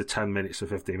after 10 minutes or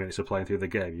 15 minutes of playing through the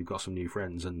game, you've got some new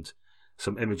friends and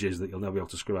some images that you'll never be able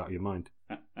to screw out of your mind.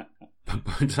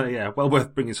 But yeah, well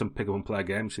worth bringing some pick up and play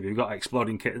games. If you've got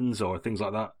exploding kittens or things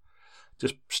like that,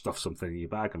 just stuff something in your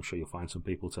bag. I'm sure you'll find some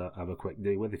people to have a quick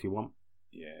deal with if you want.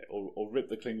 Yeah, or rip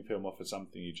the cling film off of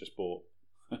something you just bought.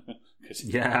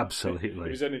 Yeah, absolutely.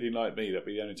 If it's anything like me, that'll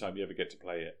be the only time you ever get to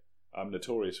play it. I'm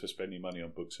notorious for spending money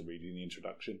on books and reading the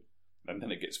introduction, and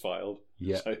then it gets filed.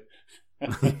 Yeah. So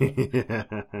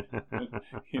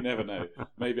you never know.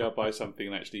 Maybe I'll buy something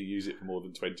and actually use it for more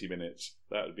than 20 minutes.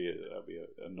 That'd be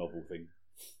a novel thing.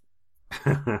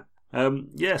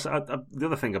 Yes, the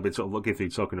other thing I've been sort of looking through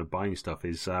talking of buying stuff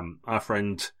is our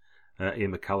friend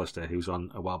Ian McAllister, who's on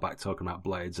a while back talking about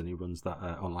Blades, and he runs that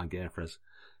online game for us.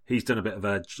 He's done a bit of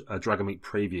a Dragon Meet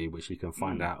preview, which you can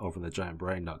find out over on the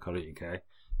giantbrain.co.uk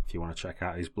if you want to check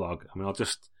out his blog. I mean, I'll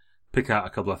just pick out a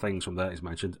couple of things from there he's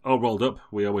mentioned. All Rolled Up,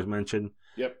 we always mention.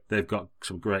 Yep. They've got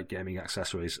some great gaming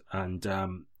accessories, and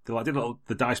they did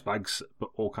the dice bags, but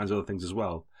all kinds of other things as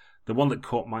well. The one that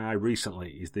caught my eye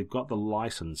recently is they've got the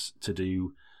license to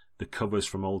do the covers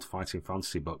from old Fighting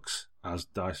Fantasy books as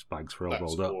dice bags for All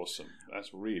Rolled Up. That's awesome.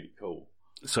 That's really cool.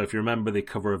 So if you remember the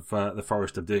cover of The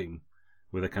Forest of Doom,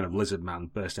 with a kind of lizard man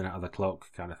bursting out of the cloak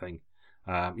kind of thing,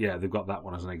 yeah, they've got that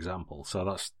one as an example. So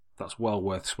that's well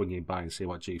worth swinging by and see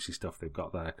what juicy stuff they've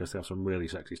got there, because they have some really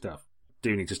sexy stuff.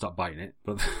 Do need to stop buying it,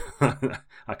 but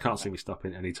I can't see me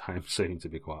stopping anytime soon, to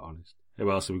be quite honest. Who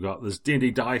else have we got? There's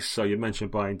D&D dice, so you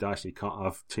mentioned buying dice, you can't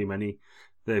have too many.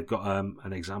 They've got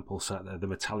an example set there, the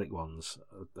metallic ones,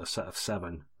 a set of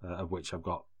 7, of which I've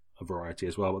got a variety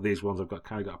as well, but these ones I've got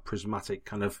kind of got a prismatic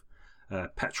kind of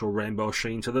petrol rainbow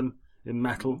sheen to them in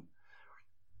metal.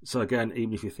 So again,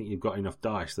 even if you think you've got enough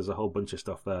dice, there's a whole bunch of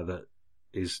stuff there that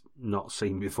is not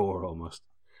seen before almost.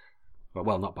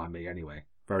 Well, not by me anyway.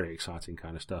 Very exciting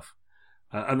kind of stuff.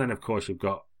 And then, of course, you've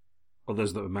got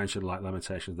others that were mentioned, like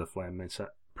Lamentations of the Flame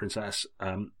Princess.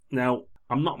 Now,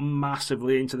 I'm not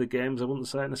massively into the games, I wouldn't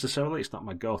say necessarily. It's not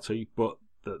my go-to, but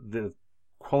the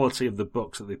quality of the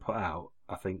books that they put out,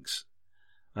 I think's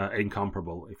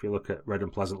incomparable. If you look at Red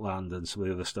and Pleasant Land and some of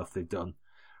the other stuff they've done,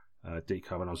 Deep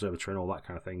Carbon Observatory and all that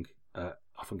kind of thing,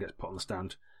 often gets put on the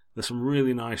stand. There's some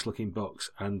really nice looking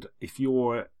books, and if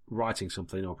you're writing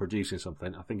something or producing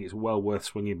something, I think it's well worth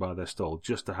swinging by their stall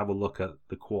just to have a look at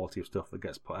the quality of stuff that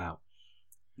gets put out.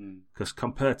 Because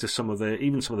compared to some of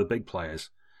the big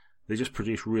players, they just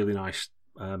produce really nice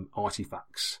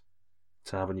artifacts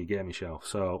to have on your gaming shelf.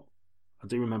 So I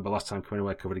do remember last time coming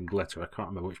away covered in glitter. I can't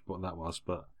remember which book that was,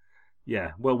 but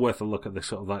yeah, well worth a look at the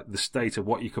sort of like the state of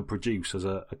what you could produce as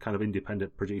a kind of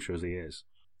independent producer as he is.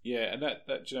 Yeah, and that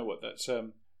do you know what, that's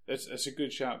It's a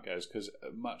good shout, guys, because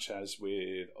much as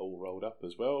with All Rolled Up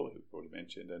as well, who we've already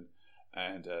mentioned,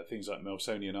 and things like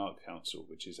Melsonian Art Council,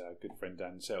 which is our good friend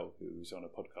Dan Sell, who's on a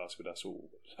podcast with us all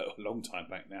a long time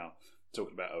back now,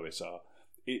 talking about OSR.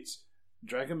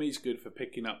 Dragon Meat's good for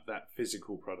picking up that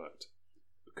physical product,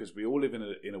 because we all live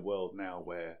in a world now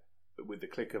where, with the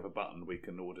click of a button, we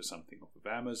can order something off of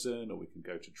Amazon, or we can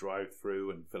go to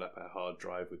drive-through and fill up our hard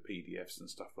drive with PDFs and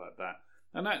stuff like that.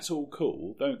 And that's all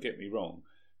cool, don't get me wrong,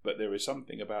 but there is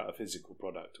something about a physical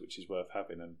product which is worth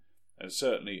having. And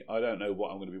certainly, I don't know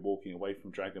what I'm going to be walking away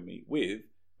from Dragon Meat with,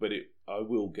 but I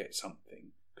will get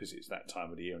something, because it's that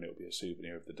time of the year and it'll be a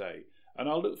souvenir of the day. And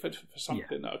I'll look for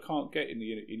something that I can't get in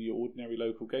your ordinary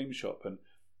local game shop. And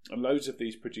loads of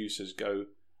these producers go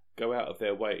out of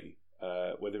their way,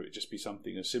 whether it just be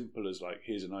something as simple as like,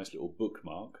 here's a nice little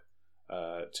bookmark,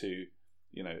 to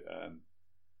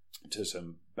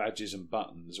some badges and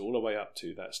buttons, all the way up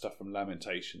to that stuff from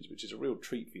Lamentations, which is a real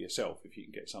treat for yourself if you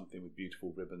can get something with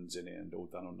beautiful ribbons in it and all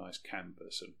done on nice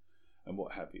canvas and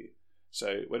what have you.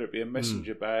 So whether it be a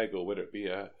messenger bag or whether it be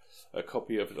a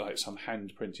copy of like some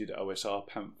hand printed OSR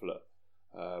pamphlet,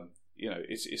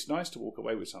 it's nice to walk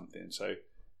away with something. So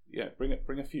yeah,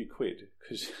 bring a few quid,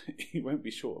 because you won't be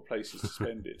short of places to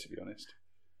spend it, to be honest.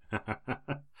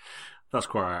 That's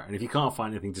quite right. And if you can't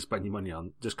find anything to spend your money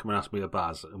on, just come and ask me a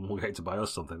Baz and we'll get to buy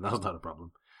us something. That's not a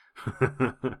problem.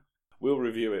 We'll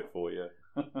review it for you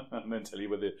and then tell you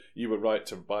whether you were right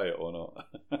to buy it or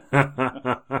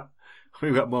not.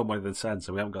 We've got more money than sense,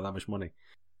 and we haven't got that much money.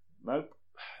 Nope.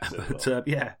 But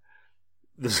yeah,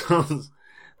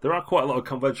 there are quite a lot of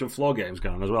convention floor games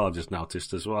going on as well, I've just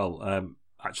noticed as well.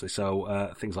 Actually,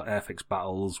 so things like Airfix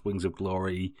Battles, Wings of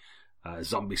Glory,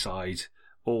 Zombicide,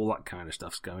 all that kind of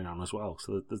stuff's going on as well.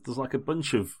 So there's like a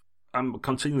bunch of... I'm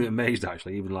continually amazed,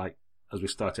 actually, even like as we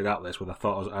started out this, where I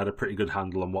thought I had a pretty good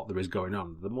handle on what there is going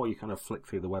on. The more you kind of flick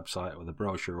through the website or the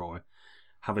brochure or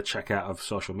have a check out of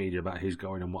social media about who's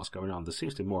going and what's going on, there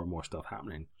seems to be more and more stuff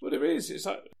happening. Well, there is. It's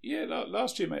like,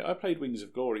 last year, mate, I played Wings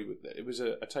of Glory. It was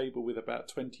a table with about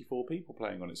 24 people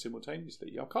playing on it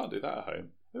simultaneously. I can't do that at home.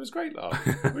 It was great laugh.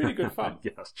 Really good fun.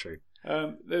 Yeah, that's true.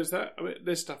 There's that. I mean,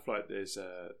 there's stuff like there's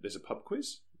a pub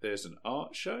quiz. There's an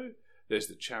art show. There's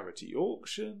the charity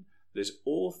auction. There's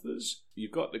authors.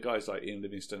 You've got the guys like Ian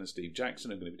Livingstone and Steve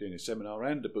Jackson are going to be doing a seminar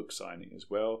and a book signing as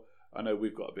well. I know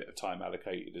we've got a bit of time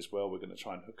allocated as well. We're going to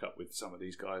try and hook up with some of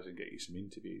these guys and get you some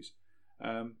interviews.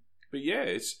 But yeah,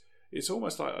 it's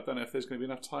almost like, I don't know if there's going to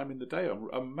be enough time in the day.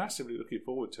 I'm massively looking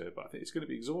forward to it, but I think it's going to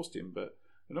be exhausting, but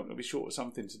we're not going to be short of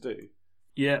something to do.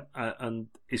 Yeah, and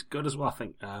it's good as well, I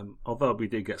think. Although we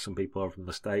do get some people over from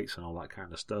the States and all that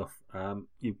kind of stuff,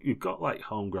 you've got like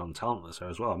homegrown talent that's there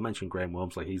as well. I mentioned Graham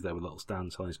Wormsley, he's there with a little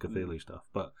stand selling his Cthulhu stuff.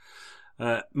 But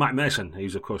Mike Mason,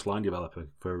 who's of course line developer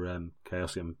for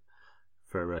Chaosium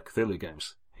for Cthulhu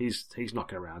games, he's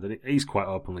knocking around, and he's quite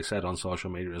openly said on social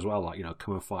media as well, like,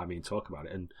 come and find me and talk about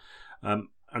it. And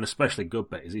an especially good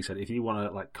bit is he said, if you want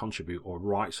to like contribute or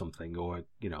write something or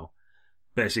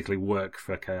basically work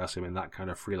for Chaosium in that kind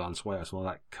of freelance way or something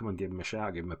like that, come and give him a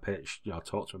shout, give him a pitch,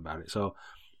 talk to him about it. So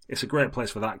it's a great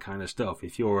place for that kind of stuff.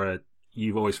 If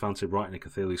you've always fancied writing a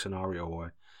Cthulhu scenario,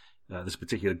 or there's a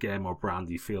particular game or brand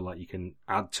you feel like you can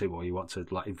add to, or you want to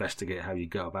like investigate how you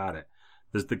go about it,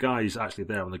 there's the guys actually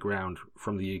there on the ground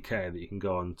from the UK that you can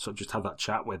go and sort of just have that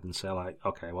chat with and say like,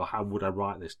 okay, well, how would I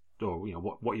write this? Or,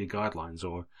 what are your guidelines?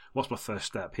 Or what's my first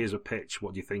step? Here's a pitch.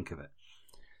 What do you think of it?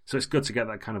 So it's good to get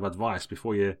that kind of advice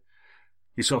before you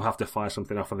sort of have to fire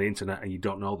something off on the internet and you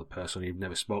don't know the person, you've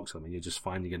never spoke to them, and you're just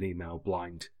finding an email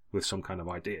blind with some kind of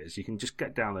ideas. You can just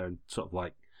get down there and sort of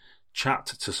like chat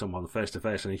to someone face to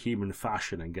face in a human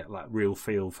fashion and get that real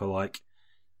feel for like,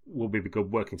 will we be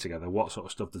good working together? What sort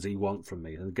of stuff does he want from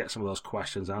me? And get some of those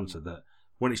questions answered that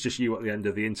when it's just you at the end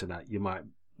of the internet, you might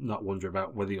not wonder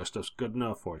about whether your stuff's good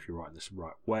enough or if you're writing this the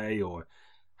right way or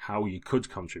how you could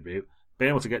contribute. Being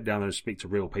able to get down there and speak to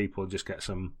real people and just get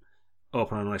some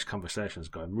open and honest conversations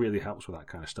going really helps with that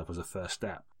kind of stuff as a first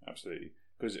step. Absolutely.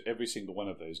 Because every single one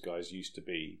of those guys used to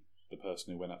be the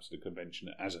person who went up to the convention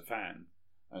as a fan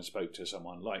and spoke to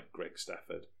someone like Greg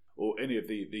Stafford or any of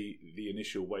the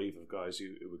initial wave of guys who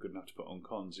were good enough to put on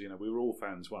cons. We were all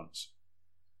fans once.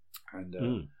 And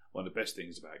one of the best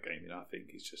things about gaming, I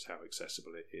think, is just how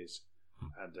accessible it is.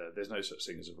 And there's no such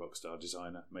thing as a rockstar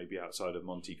designer, maybe outside of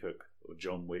Monty Cook or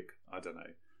John Wick, I don't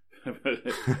know.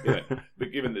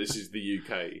 But given that this is the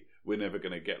UK, we're never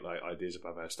going to get like ideas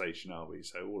above our station, are we?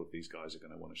 So all of these guys are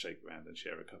going to want to shake around and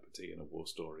share a cup of tea and a war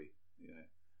story.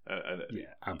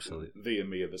 Yeah, absolutely. Thee and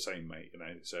me are the same, mate.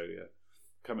 So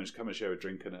come and share a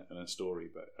drink and a story.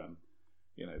 But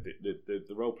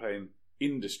the role playing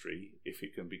industry, if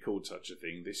it can be called such a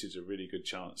thing, this is a really good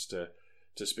chance to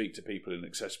speak to people in an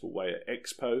accessible way at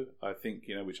Expo. I think,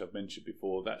 which I've mentioned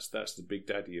before, that's the big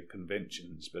daddy of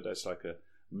conventions, but that's like a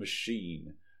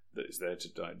machine that is there to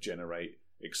generate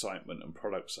excitement and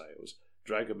product sales.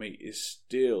 Dragon Meet is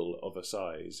still of a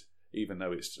size, even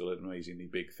though it's still an amazingly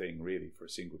big thing, really, for a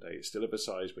single day. It's still of a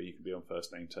size where you can be on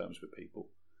first name terms with people,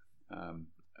 and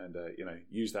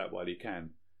use that while you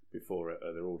can before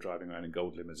they're all driving around in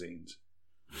gold limousines.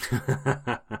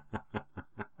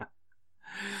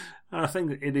 And I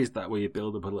think it is that where you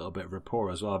build up a little bit of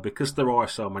rapport as well, because there are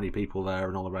so many people there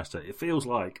and all the rest of it. It feels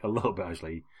like a little bit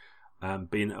actually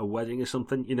being at a wedding or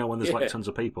something, when there's like tons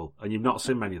of people and you've not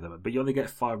seen many of them, but you only get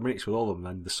 5 minutes with all of them,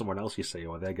 then there's someone else you see,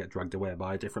 or they get dragged away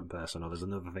by a different person, or there's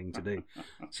another thing to do.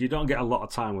 So you don't get a lot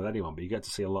of time with anyone, but you get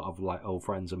to see a lot of like old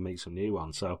friends and meet some new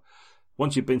ones. So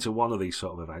once you've been to one of these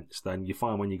sort of events, then you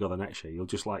find when you go the next year, you'll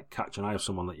just like catch an eye of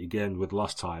someone that you gamed with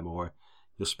last time, or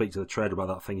you'll speak to the trader about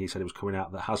that thing he said it was coming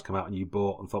out that has come out and you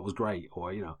bought and thought was great,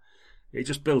 or it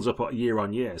just builds up year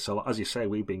on year. So as you say,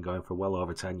 we've been going for well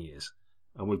over 10 years,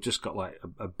 and we've just got like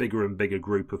a bigger and bigger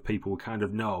group of people we kind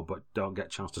of know but don't get a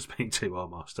chance to speak to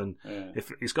almost. And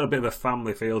if it's got a bit of a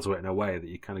family feel to it in a way, that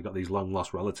you kind of got these long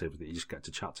lost relatives that you just get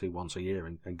to chat to once a year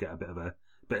and get a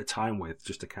bit of time with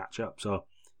just to catch up. So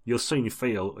you'll soon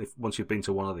feel, once you've been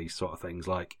to one of these sort of things,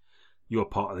 like you're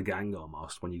part of the gang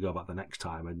almost when you go back the next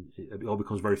time, and it all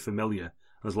becomes very familiar.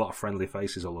 There's a lot of friendly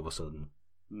faces all of a sudden.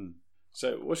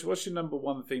 So what's your number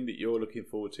one thing that you're looking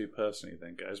forward to personally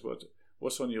then, guys?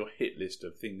 What's on your hit list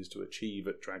of things to achieve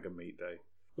at Dragon Meet Day?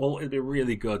 Well, it'd be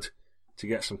really good to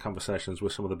get some conversations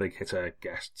with some of the big hitter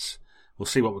guests. We'll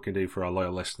see what we can do for our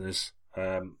loyal listeners.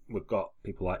 We've got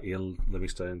people like Ian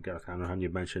Livingstone, Gareth Hanrahan,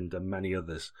 you've mentioned, and many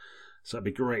others. So it'd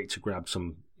be great to grab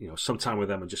some time with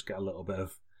them and just get a little bit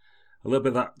of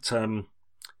that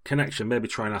connection. Maybe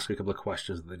try and ask a couple of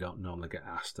questions that they don't normally get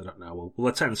asked. I don't know. We'll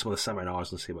attend some of the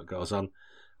seminars and see what goes on.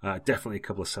 Definitely a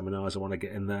couple of seminars I want to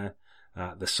get in there.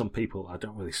 There's some people I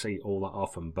don't really see all that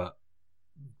often, but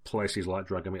places like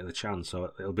Dragon Meet are the chance.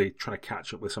 So it'll be trying to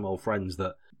catch up with some old friends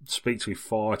that speak to me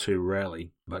far too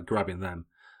rarely, but grabbing them.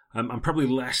 I'm probably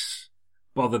less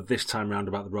bothered this time round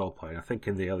about the role playing. I think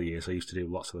in the early years I used to do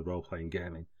lots of the role playing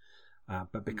gaming,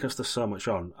 but because there's so much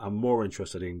on, I'm more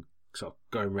interested in sort of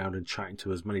going around and chatting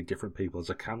to as many different people as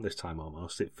I can this time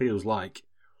almost. It feels like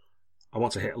I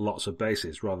want to hit lots of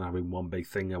bases rather than having one big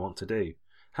thing I want to do.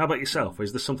 How about yourself?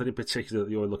 Is there something in particular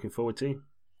that you're looking forward to?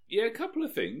 Yeah, a couple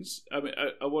of things. I mean,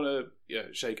 I want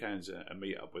to shake hands and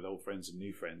meet up with old friends and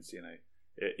new friends.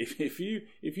 If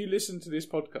you listen to this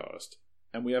podcast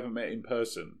and we haven't met in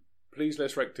person, please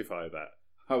let's rectify that.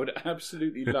 I would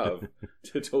absolutely love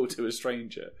to talk to a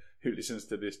stranger who listens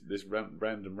to this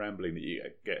random rambling that you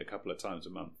get a couple of times a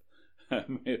month.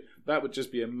 That would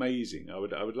just be amazing. I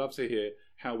would love to hear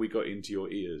how we got into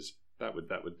your ears. That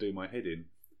would do my head in.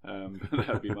 That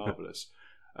would be marvellous.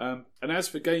 And as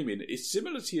for gaming, it's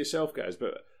similar to yourself, guys,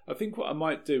 but I think what I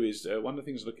might do is one of the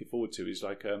things I'm looking forward to is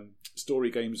like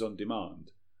story games on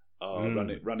demand.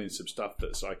 Running some stuff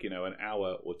that's like an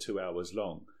hour or 2 hours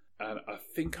long. And I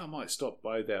think I might stop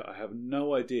by there. I have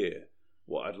no idea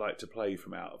what I'd like to play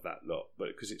from out of that lot, but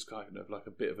because it's kind of like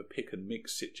a bit of a pick and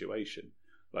mix situation,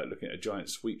 like looking at a giant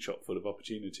sweet shop full of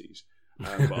opportunities.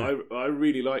 But I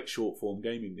really like short form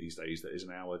gaming these days. That is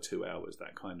an hour, 2 hours,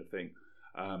 that kind of thing.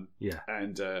 And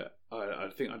I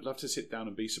think I'd love to sit down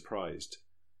and be surprised.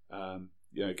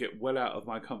 Get well out of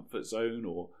my comfort zone,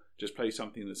 or just play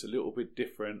something that's a little bit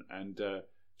different, and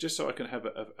just so I can have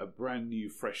a brand new,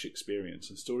 fresh experience.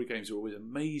 And story games are always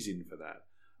amazing for that.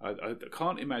 I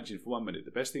can't imagine for 1 minute.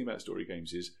 The best thing about story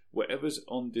games is whatever's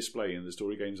on display in the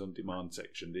Story Games on Demand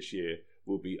section this year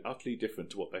will be utterly different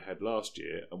to what they had last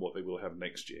year and what they will have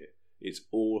next year. It's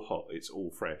all hot. It's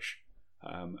all fresh.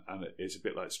 And it's a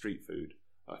bit like street food.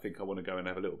 I think I want to go and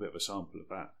have a little bit of a sample of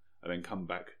that, and then come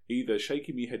back either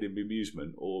shaking my head in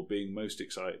bemusement or being most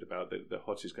excited about the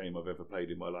hottest game I've ever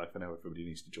played in my life, and how everybody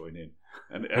needs to join in.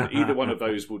 And either one of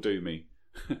those will do me.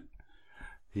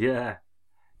 Yeah,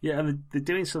 and they're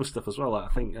doing some stuff as well. Like,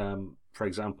 I think, for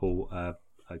example,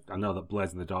 I know that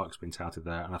Blades in the Dark's been touted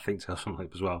there, and I think Tales from the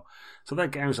Loop as well. So they're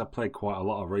games I've played quite a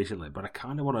lot of recently, but I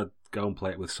kind of want to go and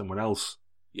play it with someone else.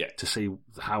 Yeah. To see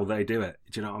how they do it.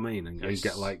 Do you know what I mean? And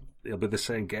get like, it'll be the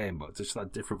same game, but just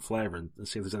that different flavour, and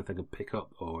see if there's anything I can pick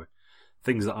up, or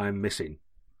things that I'm missing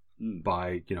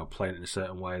by, playing it in a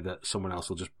certain way that someone else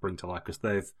will just bring to life, because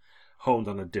they've honed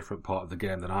on a different part of the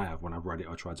game than I have when I've read it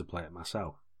or tried to play it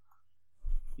myself.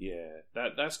 Yeah,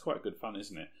 that's quite good fun,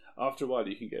 isn't it? After a while,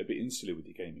 you can get a bit insular with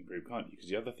your gaming group, can't you? Because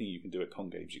the other thing you can do at con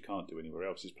games you can't do anywhere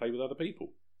else is play with other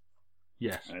people.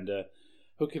 Yes. And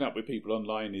hooking up with people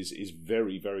online is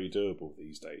very, very doable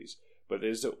these days. But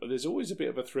there's always a bit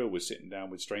of a thrill with sitting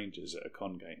down with strangers at a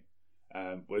con game,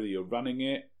 whether you're running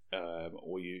it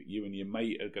or you and your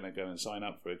mate are going to go and sign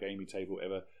up for a gaming table,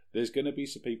 whatever. There's going to be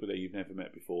some people that you've never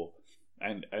met before,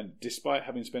 and despite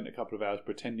having spent a couple of hours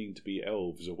pretending to be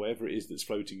elves or whatever it is that's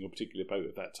floating your particular boat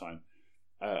at that time,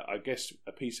 I guess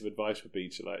a piece of advice would be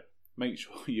to like make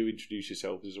sure you introduce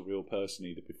yourself as a real person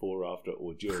either before, after,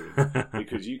 or during,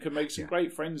 because you can make some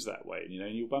great friends that way. And,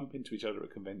 and you'll bump into each other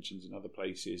at conventions and other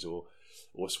places, or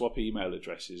swap email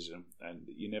addresses, and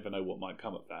you never know what might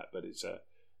come of that. But it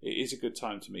is a good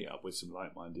time to meet up with some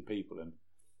like-minded people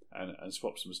and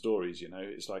swap some stories.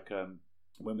 It's like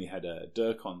when we had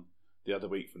Dirk on the other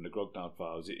week from the Grognard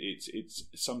Files. It's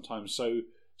sometimes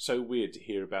so weird to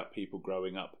hear about people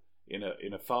growing up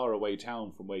in a far away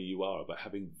town from where you are, but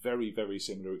having very, very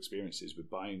similar experiences with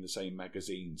buying the same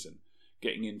magazines and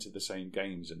getting into the same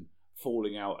games and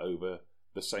falling out over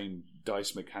the same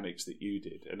dice mechanics that you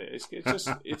did. And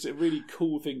it's a really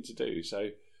cool thing to do. So,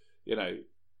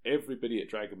 everybody at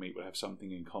Dragon Meet will have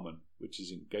something in common, which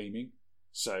is in gaming.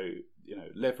 So,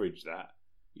 leverage that.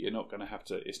 You're not going to have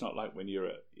to. It's not like when you're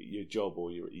at your job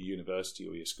or you're at your university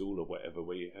or your school or whatever,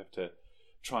 where you have to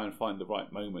try and find the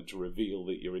right moment to reveal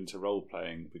that you're into role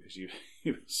playing because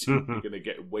you're simply going to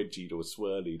get wedgied or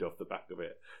swirlied off the back of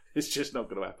it. It's just not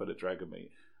going to happen at Dragon Meet,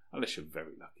 unless you're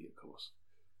very lucky, of course.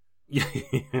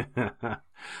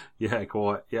 Yeah,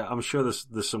 quite. Yeah, I'm sure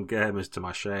there's some gamers, to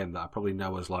my shame, that I probably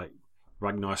know as like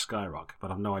Ragnar Skyrock, but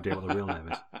I've no idea what the real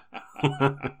name is.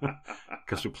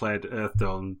 Because we played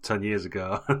Earthdawn 10 years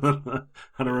ago, and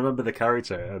I remember the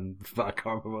character, but I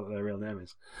can't remember what their real name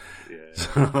is. Yeah,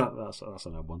 so that's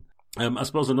an odd one. I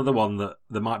suppose another one that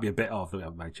there might be a bit of that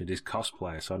I've mentioned is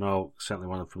cosplay. So I know certainly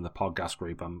one from the podcast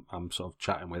group I'm sort of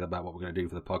chatting with about what we're going to do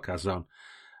for the podcast zone.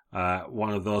 One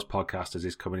of those podcasters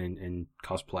is coming in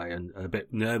cosplay and a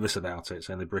bit nervous about it,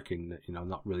 saying they're bricking that,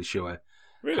 not really sure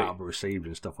how it'll be received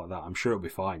and stuff like that. I'm sure it'll be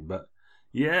fine, but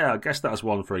yeah, I guess that's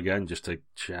one for, again, just to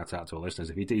shout out to our listeners.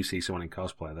 If you do see someone in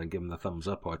cosplay, then give them the thumbs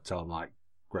up or tell them, like,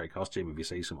 great costume if you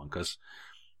see someone, because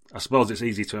I suppose it's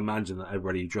easy to imagine that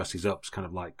everybody who dresses up is kind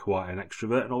of like quite an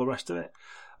extrovert and all the rest of it.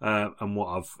 And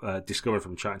what I've discovered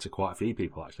from chatting to quite a few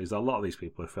people, actually, is that a lot of these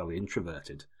people are fairly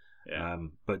introverted. Yeah.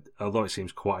 But although it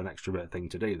seems quite an extrovert thing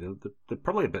to do, they're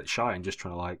probably a bit shy and just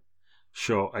trying to, like,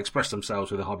 express themselves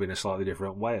with a hobby in a slightly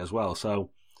different way as well.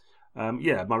 So,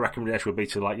 my recommendation would be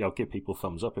to, like, give people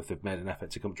thumbs up if they've made an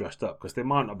effort to come dressed up, because they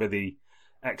might not be the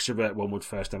extrovert one would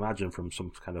first imagine from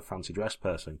some kind of fancy dress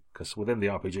person, because within the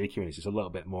RPG community it's a little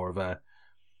bit more of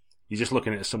you're just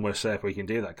looking at it somewhere safe where you can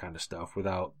do that kind of stuff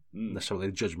without necessarily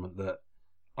the judgment that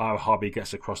our hobby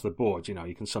gets across the board.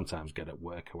 You can sometimes get at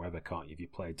work or wherever, can't you? If you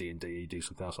play D&D, you do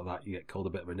something else like that, you get called a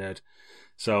bit of a nerd.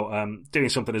 So doing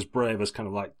something as brave as kind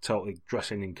of like totally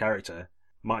dressing in character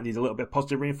might need a little bit of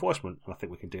positive reinforcement, and I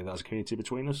think we can do that as a community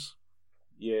between us.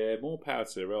 Yeah, more power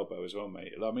to their elbow as well,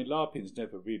 mate. I mean, LARPing's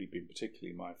never really been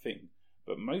particularly my thing,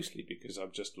 but mostly because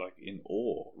I'm just like in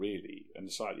awe, really,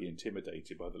 and slightly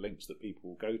intimidated by the lengths that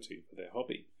people will go to for their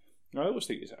hobby. And I always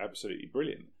think it's absolutely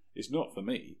brilliant. It's not for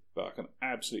me, but I can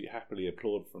absolutely happily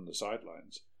applaud from the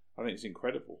sidelines. I think it's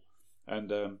incredible.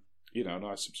 And, and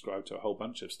I subscribe to a whole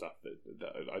bunch of stuff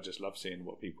that I just love seeing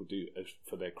what people do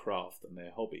for their craft and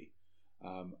their hobby.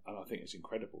 And I think it's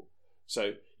incredible.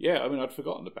 So, yeah, I mean, I'd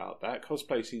forgotten about that.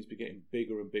 Cosplay seems to be getting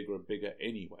bigger and bigger and bigger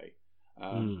anyway.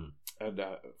 And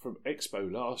from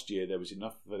Expo last year, there was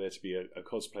enough for there to be a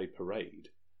cosplay parade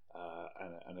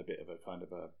and a bit of a kind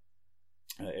of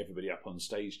everybody up on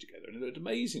stage together. And it was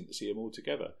amazing to see them all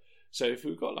together. So if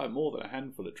we've got like more than a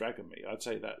handful at Dragon Meet, I'd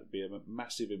say that would be a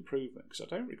massive improvement, because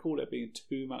I don't recall there being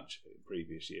too much in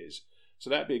previous years. So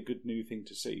that'd be a good new thing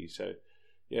to see. So,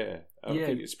 yeah, I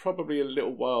think it's probably a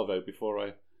little while, though, before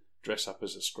I dress up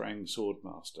as a Scrang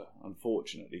Swordmaster,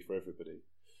 unfortunately for everybody.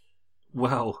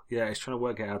 Well, yeah, it's trying to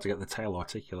work out how to get the tail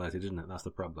articulated, isn't it? That's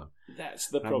the problem. That's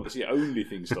the problem. It's the only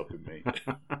thing stopping me.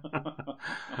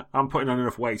 I'm putting on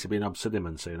enough weight to be an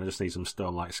Obsidian soon. I just need some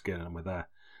stone-like skin and we're there.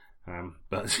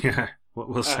 But, yeah,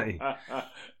 we'll see.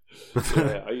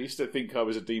 Yeah, I used to think I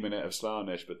was a demonette of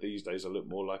Slanesh, but these days I look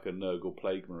more like a Nurgle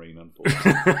Plague Marine,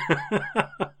 unfortunately.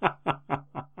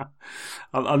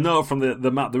 I know from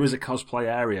the map there is a cosplay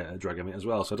area at Dragon Meet as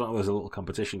well, so I don't know if there's a little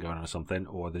competition going on or something,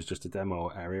 or there's just a demo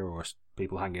area or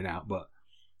people hanging out, but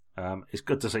it's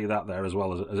good to see that there as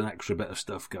well as an extra bit of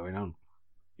stuff going on.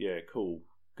 Yeah, cool.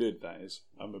 Good, that is.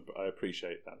 I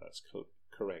appreciate that. That's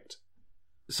correct.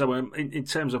 So in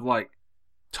terms of like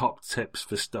top tips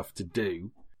for stuff to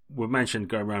do, we've mentioned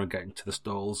going around and getting to the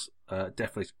stalls.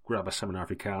 Definitely grab a seminar if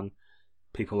you can.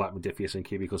 people like Modiphius and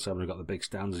Cubicle 7 have got the big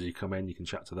stands as you come in. You can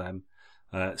chat to them.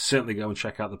 Certainly go and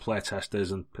check out the play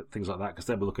testers and things like that, because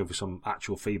they'll be looking for some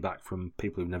actual feedback from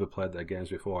people who've never played their games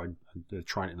before and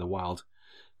trying it in the wild.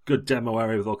 Good demo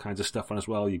area with all kinds of stuff on as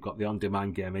well. You've got the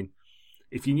on-demand gaming.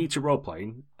 If you're new to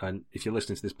role-playing, and if you're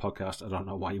listening to this podcast, I don't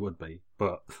know why you would be,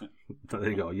 but there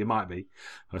you go, you might be,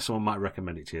 or someone might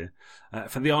recommend it to you.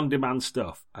 For the on-demand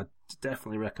stuff, I'd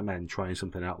definitely recommend trying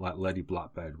something out like Lady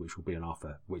Blackbird, which will be an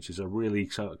offer, which is a really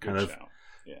sort of kind of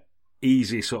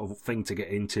easy sort of thing to get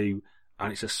into,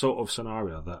 and it's a sort of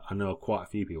scenario that I know quite a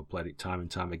few people played it time and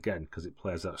time again, because it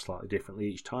plays out slightly differently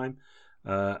each time.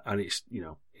 And it's, you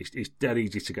know, it's dead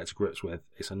easy to get to grips with.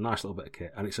 It's a nice little bit of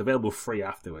kit, and it's available free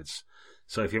afterwards.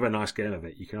 So if you have a nice game of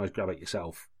it, you can always grab it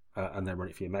yourself and then run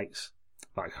it for your mates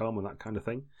back home and that kind of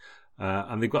thing.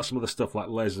 And they've got some other stuff like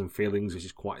Lasers and Feelings, which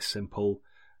is quite simple,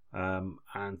 and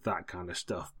that kind of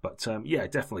stuff. But yeah,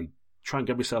 definitely try and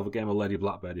get yourself a game of Lady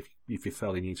Blackbird if you're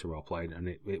fairly new to role playing, and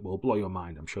it will blow your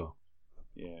mind, I'm sure.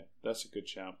 Yeah, that's a good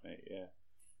shout, mate.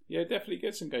 Yeah, definitely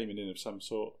get some gaming in of some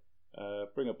sort.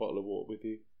 Bring a bottle of water with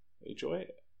you. Enjoy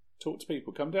it. Talk to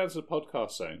people. Come down to the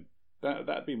podcast zone.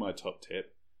 That'd be my top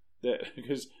tip.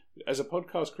 Because as a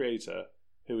podcast creator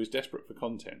who is desperate for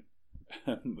content,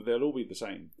 they'll all be the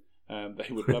same. They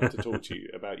would love to talk to you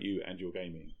about you and your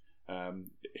gaming.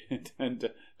 And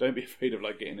don't be afraid of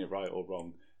getting it right or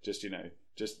wrong.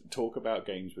 Just talk about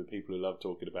games with people who love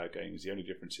talking about games. The only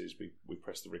difference is we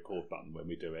press the record button when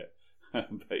we do it.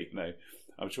 But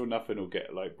I'm sure nothing will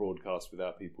get broadcast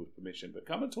without people's permission. But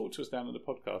come and talk to us down in the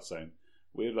podcast zone.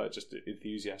 We're just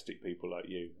enthusiastic people like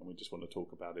you, and we just want to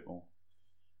talk about it more.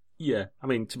 Yeah, I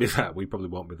mean, to be fair, we probably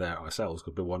won't be there ourselves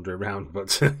because we're wandering around,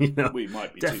 but we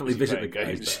might be definitely visit the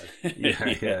games.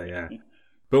 Yeah.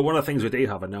 But one of the things we do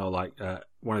have, I know,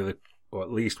 one of the, or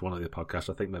at least one of the podcasts,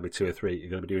 I think maybe 2 or 3, you're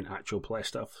going to be doing actual play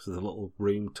stuff. So there's a little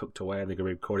room tucked away, and they're going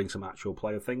to be recording some actual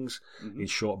play of things in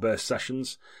short burst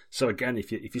sessions. So again,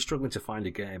 if you're struggling to find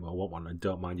a game or want one and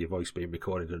don't mind your voice being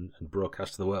recorded and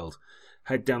broadcast to the world,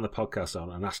 head down the podcast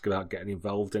zone and ask about getting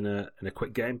involved in a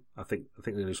quick game. I think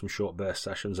they're going to do some short burst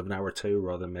sessions of an hour or two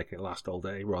rather than making it last all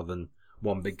day, rather than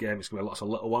one big game. It's going to be lots of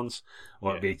little ones,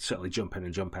 or it'll be certainly jump in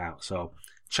and jump out. So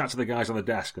chat to the guys on the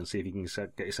desk and see if you can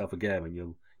get yourself a game, and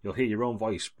you'll hear your own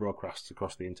voice broadcast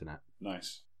across the internet.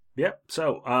 Nice. Yep.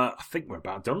 So I think we're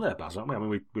about done there, Baz, aren't we? I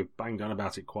mean, we've banged on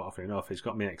about it quite often enough. It's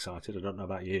got me excited. I don't know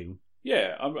about you.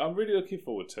 Yeah, I'm really looking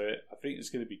forward to it. I think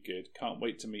it's going to be good. Can't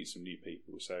wait to meet some new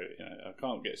people. So I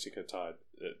can't get sick and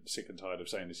tired of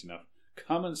saying this enough.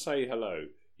 Come and say hello.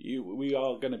 We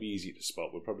are going to be easy to spot.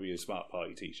 We'll probably be in Smart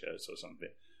Party t-shirts or something.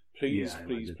 Please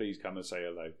come and say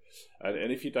hello.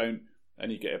 And if you don't,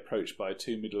 and you get approached by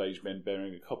 2 middle-aged men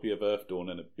bearing a copy of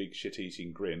Earthdawn and a big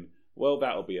shit-eating grin, well,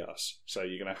 that'll be us. So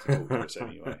you're going to have to talk to us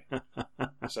anyway.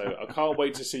 So I can't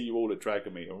wait to see you all at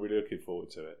Dragon Meet. I'm really looking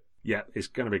forward to it. Yeah, it's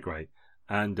going to be great.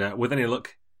 And with any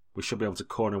luck, we should be able to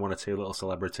corner 1 or 2 little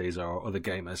celebrities or other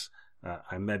gamers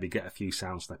and maybe get a few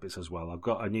sound snippets as well. I've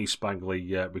got a new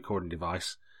spangly recording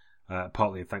device,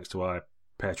 partly thanks to our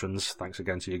patrons. Thanks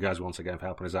again to you guys once again for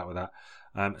helping us out with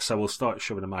that. So we'll start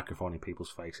shoving a microphone in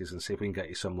people's faces and see if we can get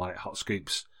you some hot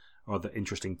scoops or other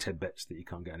interesting tidbits that you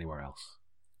can't get anywhere else.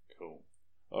 Cool.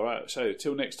 All right, so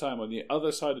till next time on the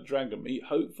other side of Dragon Meet,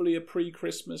 hopefully a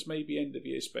pre-Christmas, maybe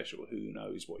end-of-year special. Who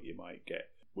knows what you might get.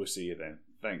 We'll see you then.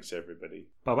 Thanks, everybody.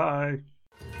 Bye-bye.